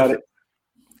one's tough.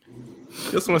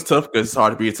 This one's tough because it's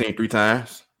hard to beat a team 3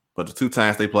 times. But the 2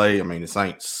 times they play, I mean, the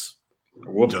Saints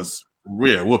just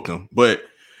really whooped them. But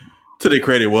to their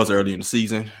credit, it was early in the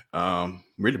season.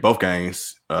 Really both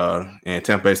games. And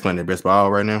Tampa Bay's playing their best ball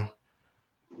right now.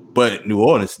 But New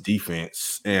Orleans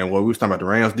defense, and what we was talking about the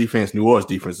Rams defense, New Orleans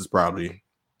defense is probably.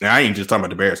 Now I ain't just talking about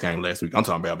the Bears game last week. I'm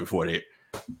talking about before that.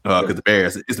 Because the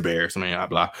Bears, it's the Bears. I mean, I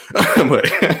blah. But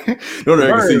no,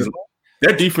 the season,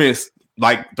 their defense,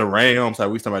 like the Rams, how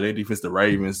we talking about their defense, the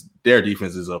Ravens, their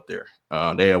defense is up there.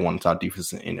 They are one of the top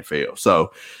defenses in the NFL.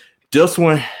 So this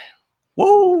one,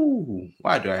 Whoa!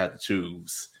 Why do I have to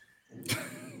choose?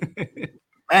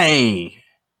 Man,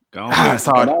 it's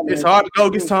hard. It's hard to go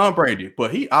against Tom Brady,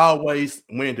 but he always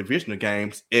wins divisional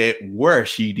games at where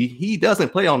Sheedy. He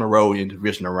doesn't play on the road in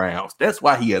divisional rounds. That's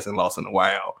why he hasn't lost in a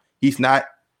while. He's not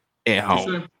at home.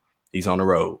 Sure. He's on the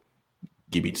road.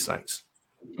 Give me the Saints.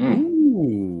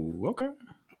 Ooh, okay.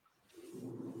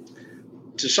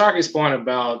 To Sharky's point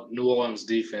about New Orleans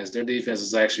defense, their defense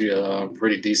is actually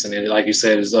pretty decent. And like you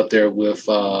said, it's up there with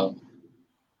the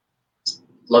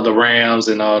Rams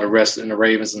and the rest, and the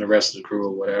Ravens and the rest of the crew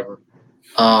or whatever.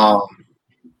 I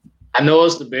know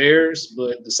it's the Bears,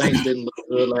 but the Saints didn't look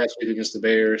good last week against the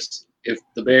Bears. If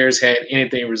the Bears had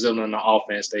anything resembling on the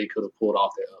offense, they could have pulled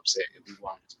off that upset if we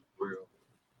wanted to be real.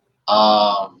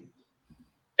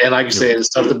 And like you said, it's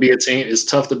tough to be a team. It's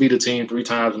tough to beat a team 3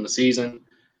 times in the season.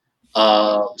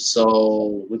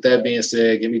 So with that being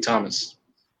said, give me Thomas.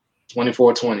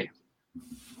 24-20.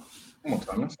 Come on,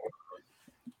 Thomas.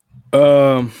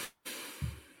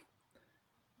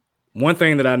 One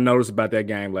thing that I noticed about that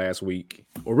game last week,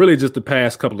 or really just the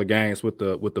past couple of games with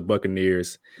the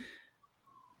Buccaneers,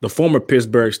 the former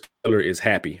Pittsburgh Steeler is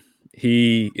happy.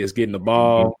 He is getting the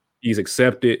ball. He's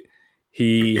accepted.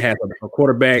 He has a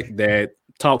quarterback that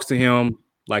talks to him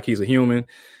like he's a human.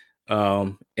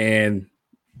 And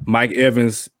Mike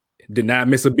Evans did not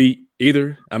miss a beat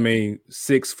either. I mean,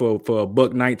 6 for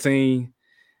 $119.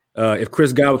 If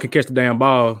Chris Godwin can catch the damn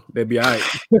ball, that'd be all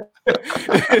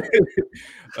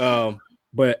right.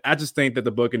 But I just think that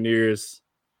the Buccaneers,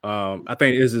 I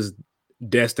think this is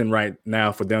destined right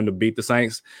now for them to beat the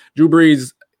Saints. Drew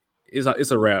Brees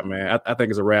it's a wrap, man. I think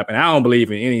it's a wrap, and I don't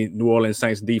believe in any New Orleans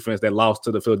Saints defense that lost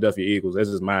to the Philadelphia Eagles. That's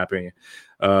just my opinion.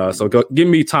 So give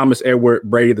me Thomas Edward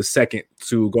Brady II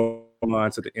to go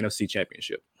on to the NFC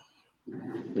Championship.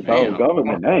 It's all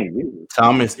government name.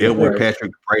 Thomas Edward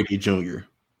Patrick Brady Jr.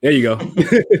 There you go.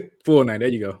 Full name. There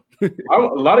you go. A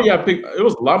lot of y'all picked. It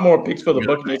was a lot more picks for the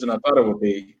Buccaneers than I thought it would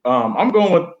be. I'm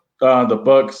going with the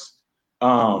Bucks,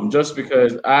 just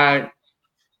because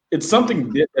it's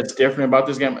something that's different about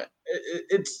this game.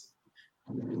 It's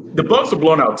the Bucks are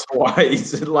blown out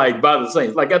twice, like by the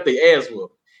Saints, like got the ass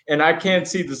whooped, and I can't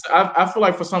see this. I feel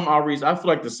like for some odd reason, I feel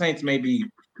like the Saints maybe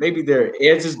their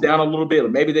edge is down a little bit, or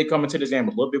maybe they come into this game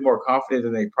a little bit more confident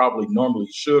than they probably normally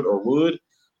should or would.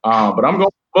 But I'm going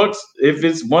with Bucks. If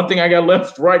it's one thing I got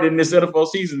left right in this NFL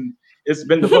season, it's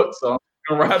been the Bucks. So I'm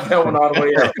gonna ride that one all the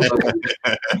way out.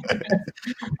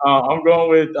 I'm going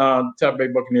with Tampa Bay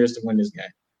Buccaneers to win this game.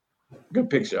 Good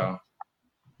picks, y'all.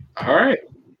 All right.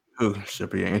 Ooh, should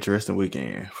be an interesting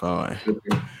weekend. Fine.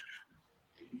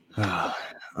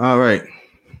 All right.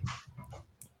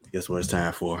 Guess what it's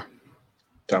time for?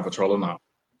 Time for trolling out.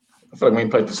 I feel like we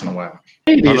ain't played this in a while.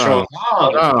 Is you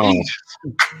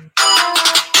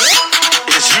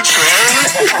trolling?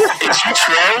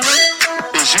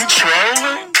 Is you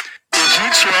trolling?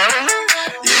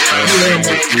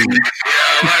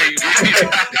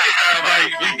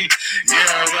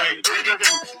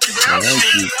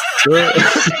 Yeah,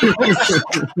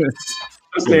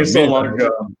 This thing's so long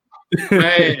ago.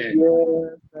 Man.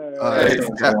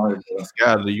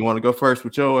 Scott, do you want to go first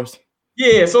with yours?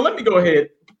 Yeah, so let me go ahead.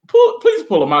 Please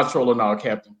pull a my trolling now,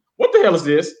 Captain. What the hell is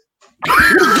this?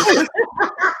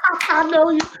 I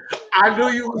knew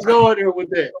you was going there with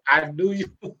that. I knew you.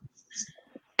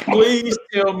 Please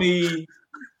tell me.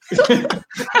 Hey,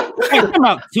 talking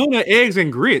about tuna, eggs,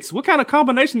 and grits. What kind of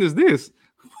combination is this?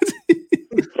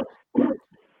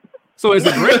 So is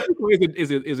it breakfast or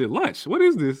is it lunch? What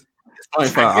is this? Explain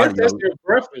for our audio. That's your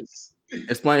preference.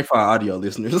 Explain for our audio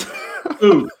listeners.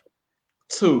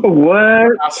 Two.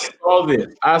 What? I saw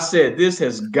this. I said this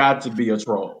has got to be a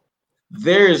troll.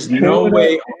 There is no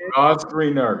way on God's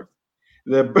green earth.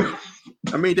 I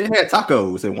mean, they had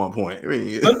tacos at one point. I mean,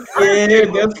 yeah,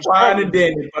 that's fine and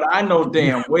dandy, but I know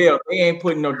damn well they ain't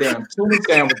putting no damn tuna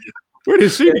sandwiches. Where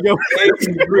did she go?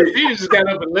 He just got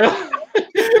up and left.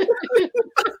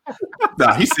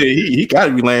 Nah, he said he got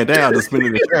to be laying down to spin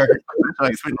in the chair.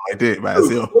 Like spinning like that by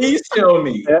himself. Please tell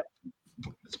me.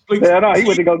 Please, no, he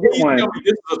went to go get one.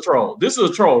 This is a troll. This is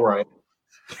a troll, right?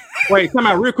 Wait, come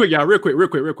out real quick, y'all. Real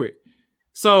quick.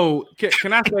 So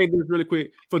can I say this really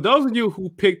quick? For those of you who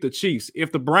picked the Chiefs,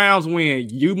 if the Browns win,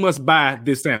 you must buy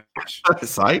this sandwich.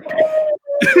 Psych.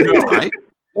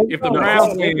 If the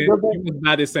Browns win, you must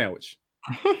buy this sandwich.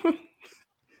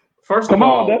 First of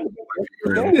all,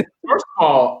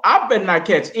 I better not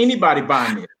catch anybody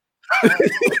buying it.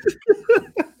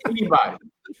 Anybody.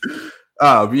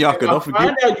 Bianca, don't forget.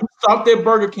 Find out you stopped at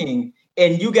Burger King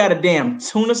and you got a damn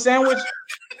tuna sandwich.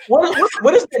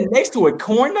 What is that next to it?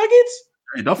 Corn nuggets?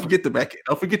 Hey, don't forget the mac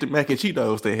and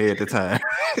Cheetos they had at the time.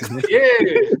 Yeah.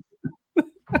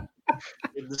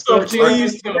 So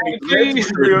please tell me,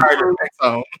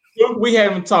 we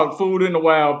haven't talked food in a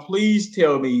while. Please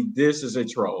tell me this is a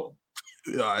troll.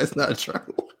 No, it's not true.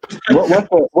 What's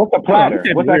the platter?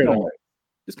 What's that going?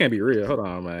 This can't be real. Hold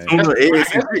on, man. Tuna,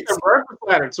 eggs, and That's grits. a breakfast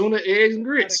platter. Tuna, eggs, and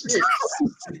grits.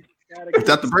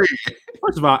 Without the bread.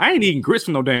 First of all, I ain't eating grits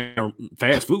from no damn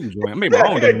fast food joint. I made my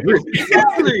own damn grits.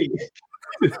 Exactly.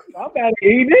 I'm about to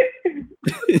eat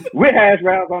it with hash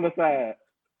browns on the side.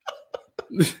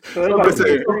 So it's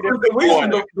like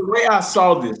The way I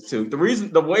saw this too, the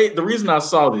reason I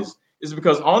saw this is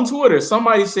because on Twitter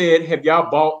somebody said, "Have y'all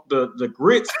bought the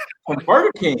grits from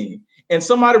Burger King?" And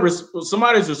somebody's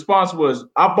response was,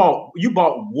 "You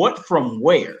bought what from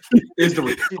where?" Is the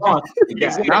response. And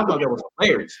I thought that was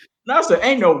hilarious. And I said,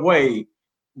 "Ain't no way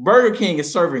Burger King is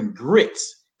serving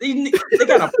grits. They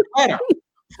got a platter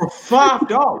for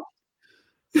 $5.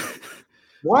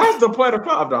 Why is the platter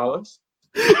 $5?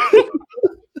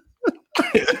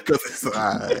 Because it's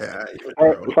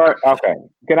okay.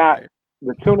 Can I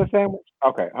the tuna sandwich?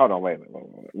 Okay, hold on, wait.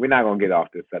 We're not gonna get off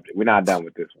this subject. We're not done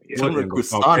with this one yet. tuna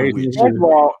sandwich. First of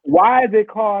all, why does it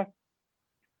cost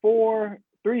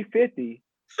 $3.50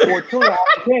 for tuna out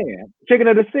of can? Chicken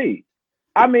of the sea.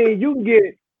 I mean, you can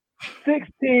get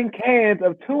 16 cans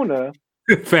of tuna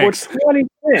Facts. for 20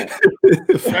 cents.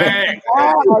 Facts.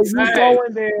 Why are you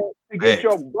going there to get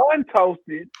your bun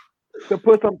toasted to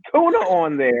put some tuna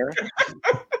on there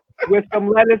with some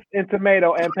lettuce and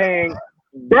tomato and paying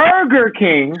Burger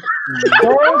King,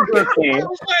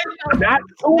 not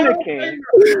Tuna King,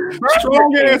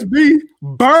 Strong ass beef,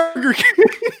 Burger King.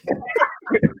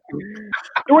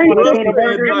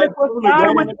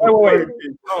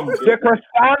 The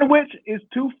croissant is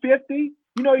 $2.50.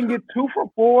 You know you can get 2 for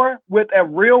 $4 with a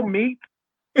real meat.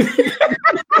 $2.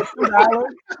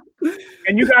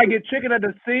 And you gotta get chicken of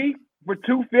the sea for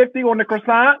 $2.50 on the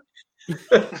croissant. You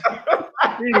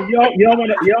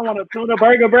don't want a tuna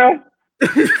burger, bro?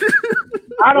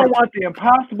 I don't want the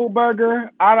Impossible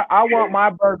Burger. I want my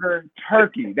burger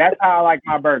turkey. That's how I like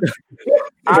my burger.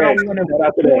 I don't want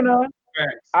no tuna.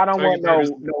 I don't want no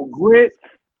grits.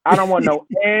 I don't want no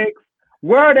eggs.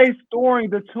 Where are they storing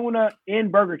the tuna in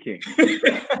Burger King? So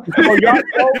y'all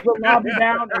close the lobby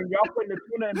down and y'all putting the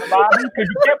tuna in the lobby because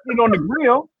you kept it on the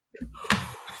grill.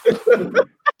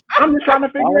 I'm just trying to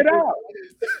figure it out.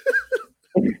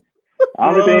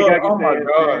 Only thing I can say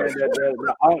is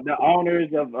the owners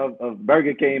of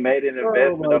Burger King made an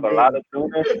investment of a lot of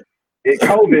tuna. It's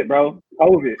COVID, bro.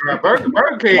 COVID.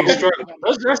 Burger King is struggling.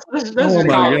 That's Oh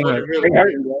my God.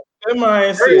 That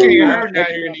man said,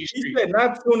 he said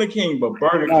not Tuna King, but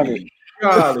Burger King.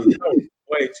 Golly,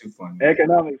 way too funny.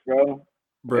 Economics, bro.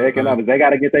 Economics. They got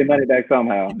to get their money back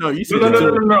somehow. No. When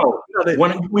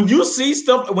you see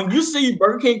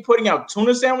Burger King putting out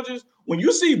tuna sandwiches, when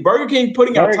you see Burger King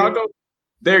putting out tacos,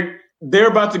 they're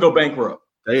about to go bankrupt.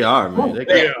 They are, man.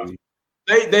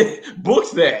 They books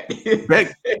that.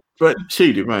 But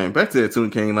cheated, man. Back to that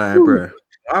Tuna King line, bro.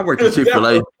 I worked at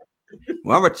Chick-fil-A.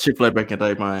 When I worked at Chick-fil-A back in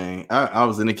the day, man, I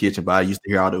was in the kitchen, but I used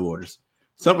to hear all the orders.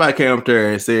 Somebody came up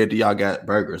there and said, "Do y'all got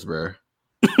burgers, bro?"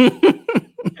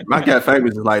 My guy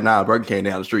famous is like, "Nah, Burger King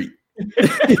down the street."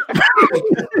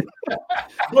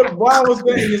 But why was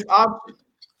that his option?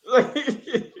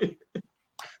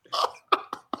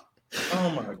 Oh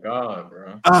my God,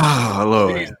 bro. Oh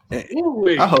Lord.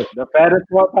 I hope the Fattest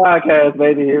Sport Podcast,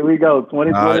 baby. Here we go.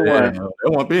 2021. They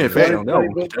won't be fat on that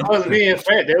one. That wasn't being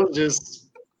fat. That was just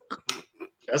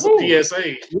that's a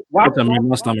PSA. Why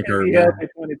My stomach hurt. we healthy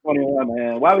 2021,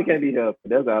 man? Why we can't be healthy?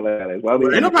 That's all that is. Why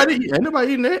we Ain't nobody eating that.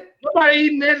 Nobody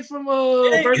eating that from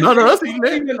Burger No, King. us eating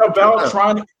that. Even about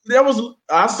trying to,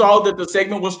 I saw that the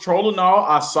segment was trolling all.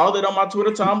 I saw that on my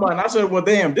Twitter timeline. I said, well,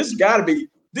 damn, this has got to be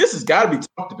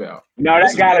talked about. No,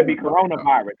 that got to be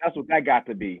coronavirus. That's what that got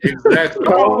to be. Exactly.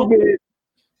 COVID.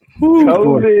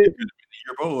 Your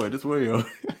boy, this way. Man,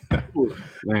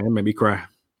 that made me cry.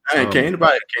 Hey, can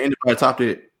anybody top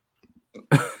that?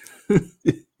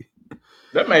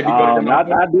 That may be better than my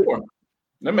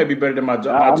That may be better than my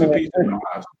two-piece.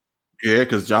 Yeah,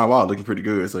 because John Wall looking pretty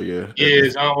good. So yeah. Yeah,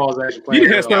 John Wall's actually playing.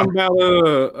 You had something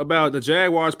about the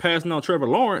Jaguars passing on Trevor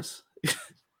Lawrence.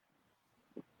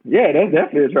 Yeah, that's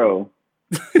definitely a troll.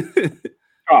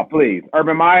 Oh, please.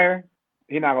 Urban Meyer,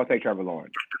 he's not going to take Trevor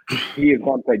Lawrence. He is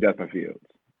going to take Justin Fields.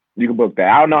 You can book that.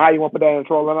 I don't know how you want to put that in a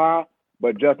troll or not,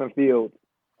 but Justin Fields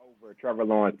over Trevor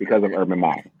Lawrence because of Urban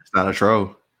Meyer. It's not a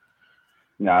troll.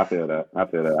 No, I feel that. I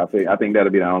think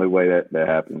that'll be the only way that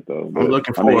happens. So I'm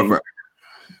looking forward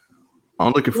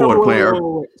to playing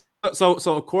Urban. So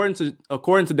according to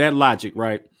that logic,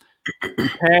 right?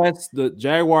 The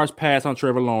Jaguars pass on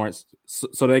Trevor Lawrence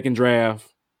so they can draft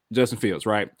Justin Fields,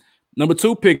 right? Number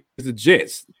 2 pick is the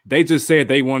Jets. They just said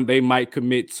they might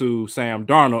commit to Sam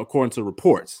Darnold according to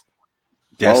reports.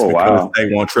 That's because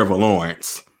they want Trevor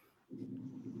Lawrence.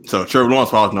 So Trevor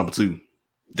Lawrence falls number 2.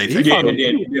 They take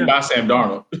it by Sam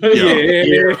Darnold.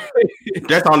 Yeah.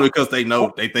 That's only because they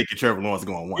know they think Trevor Lawrence is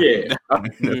going to win. Yeah.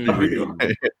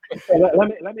 So let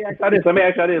me ask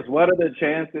you this. What are the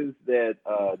chances that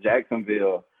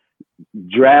Jacksonville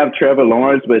draft Trevor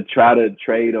Lawrence but try to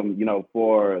trade him,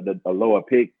 for a lower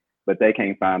pick, but they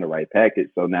can't find the right package?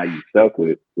 So now you stuck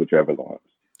with Trevor Lawrence.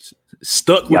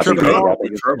 Stuck with Trevor Lawrence.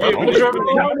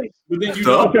 Look.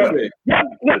 Hold on.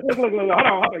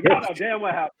 Y'all know damn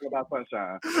what happened about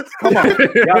Sunshine. Come on.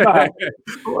 Y'all know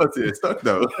what's it? Stuck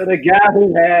though. So the guy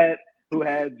who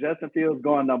had Justin Fields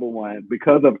going number 1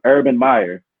 because of Urban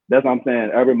Meyer. That's what I'm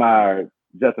saying. Urban Meyer,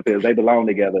 Justin Fields, they belong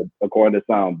together according to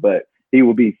some, but he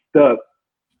will be stuck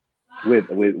with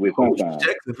Sunshine.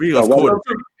 Jacksonville's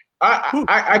quarterback.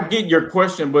 I get your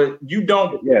question, but you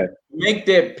don't make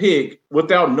that pick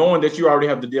without knowing that you already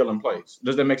have the deal in place.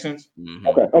 Does that make sense? Mm-hmm.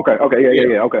 Okay.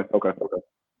 Yeah. Okay.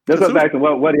 Just go back to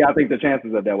what do y'all think the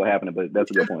chances of that will happen? But that's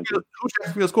a good point. Who's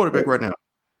Jacksonville's quarterback right now?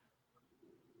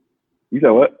 You said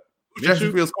what? Who's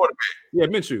Jacksonville's quarterback? Yeah,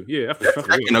 Minshew. Yeah,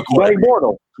 Blake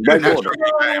Bortles.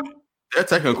 They're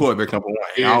taking a quarterback number 1.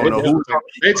 Yeah, I don't know who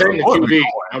they're taking the QB,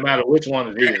 no matter which one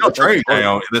it is. No trade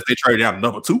down unless they trade down to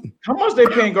number 2. How much they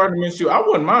paying Gardner Minshew? I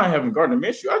wouldn't mind having Gardner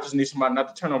Minshew. I just need somebody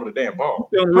not to turn over the damn ball.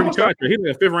 He's on a rookie contract. He's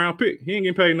a 5th round pick. He ain't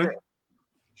getting paid nothing.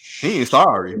 He ain't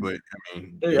sorry, but I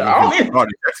mean, I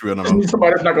just need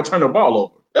somebody that's not gonna turn the ball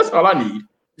over. That's all I need.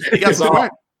 He got some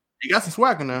swagger. He got some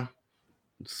swagger now.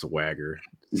 Swagger.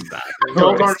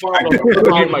 Don't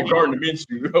like Gardner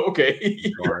Minshew. Okay.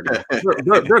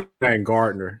 They're saying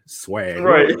Gardner. Swag.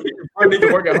 Right. I need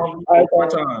to work at home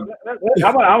part time.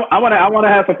 I want to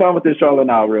have some fun with this Charlotte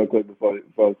now real quick before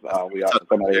we are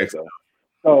somebody else.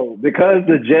 So because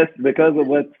of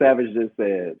what Savage just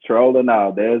said, trolling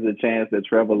now, there's a chance that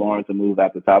Trevor Lawrence will move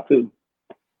out the top 2.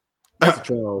 That's a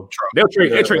troll. They'll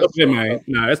trade up there, man.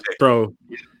 Nah, that's a troll.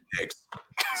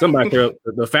 Somebody trade up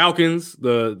the Falcons,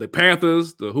 the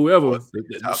Panthers, the whoever,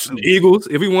 the Eagles.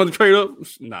 If he wanted to trade up,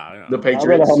 nah. The Patriots. I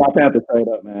really hope my Panthers trade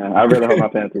up, man. I really hope my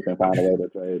Panthers can find a way to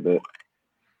trade, but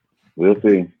we'll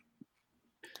see.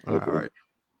 All right.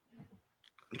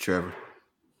 Trevor,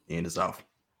 end us off.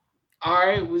 All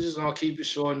right, we're just gonna keep it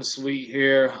short and sweet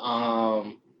here.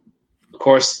 Of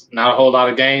course, not a whole lot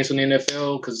of games in the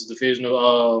NFL because it's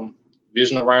divisional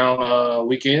round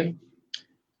weekend.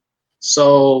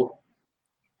 So,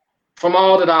 from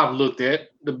all that I've looked at,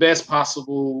 the best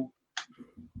possible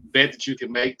bet that you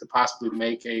can make to possibly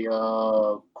make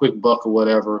a quick buck or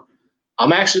whatever,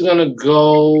 I'm actually gonna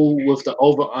go with the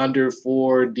over/under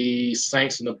for the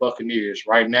Saints and the Buccaneers.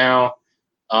 Right now,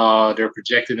 they're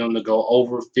projecting them to go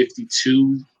over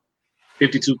 52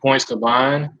 points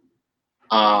combined.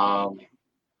 I'm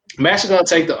actually going to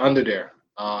take the under there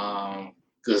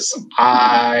because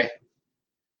I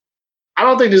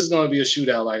don't think this is going to be a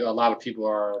shootout like a lot of people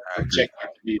are projecting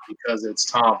it to be because it's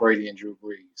Tom Brady and Drew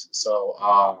Brees. So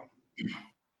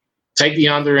take the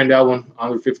under in that one,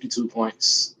 under 52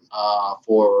 points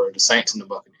for the Saints and the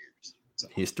Buccaneers. So.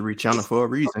 History Channel for a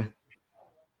reason.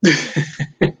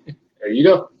 There you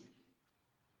go.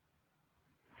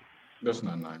 That's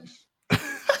not nice.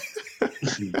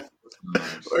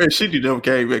 She never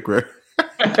came back, bro.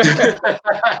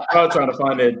 I was trying to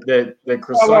find that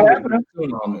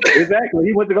croissant. Exactly.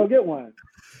 He went to go get one.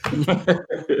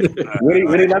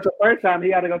 when he left the first time, he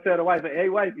had to go tell the wife, "Hey,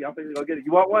 wifey, I'm going to go get it.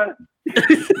 You want one?"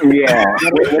 Yeah.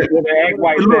 with an egg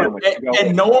white sandwich.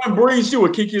 And knowing Breeze, she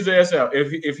would kick his ass out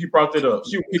if he brought that up.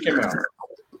 She would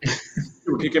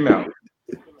kick him out.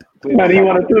 How do you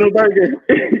want a tuna burger?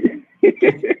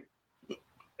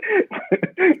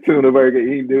 Tuna burger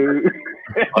eating, dude.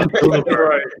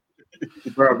 Right.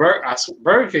 Bro,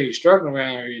 Burger King is struggling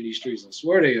around here in these streets. I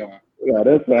swear they are. Yeah,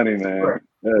 that's funny, man.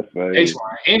 That's funny. They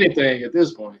try anything at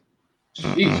this point.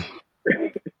 Jeez.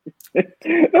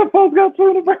 That folks got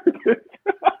tuna burgers.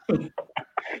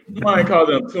 You might call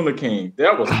them Tuna King.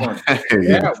 That was funny.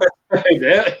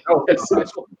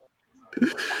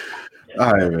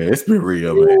 All right, man. It's been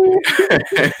real, man.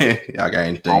 Y'all got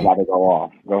anything? I'm about to go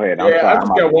off. Go ahead. I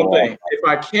just got one thing. If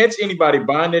I catch anybody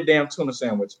buying that damn tuna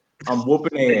sandwich, I'm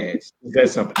whooping their ass.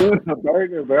 That's something. Tuna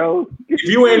burger, bro. If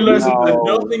you ain't listening to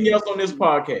nothing else on this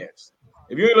podcast,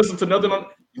 you're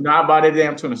not buy that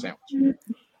damn tuna sandwich.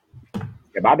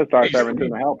 If I just start serving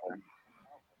tuna helper.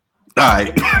 All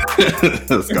right.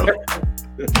 Let's go.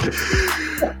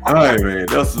 All right, man.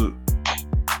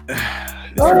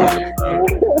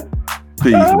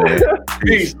 Peace, man.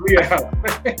 Peace. We out.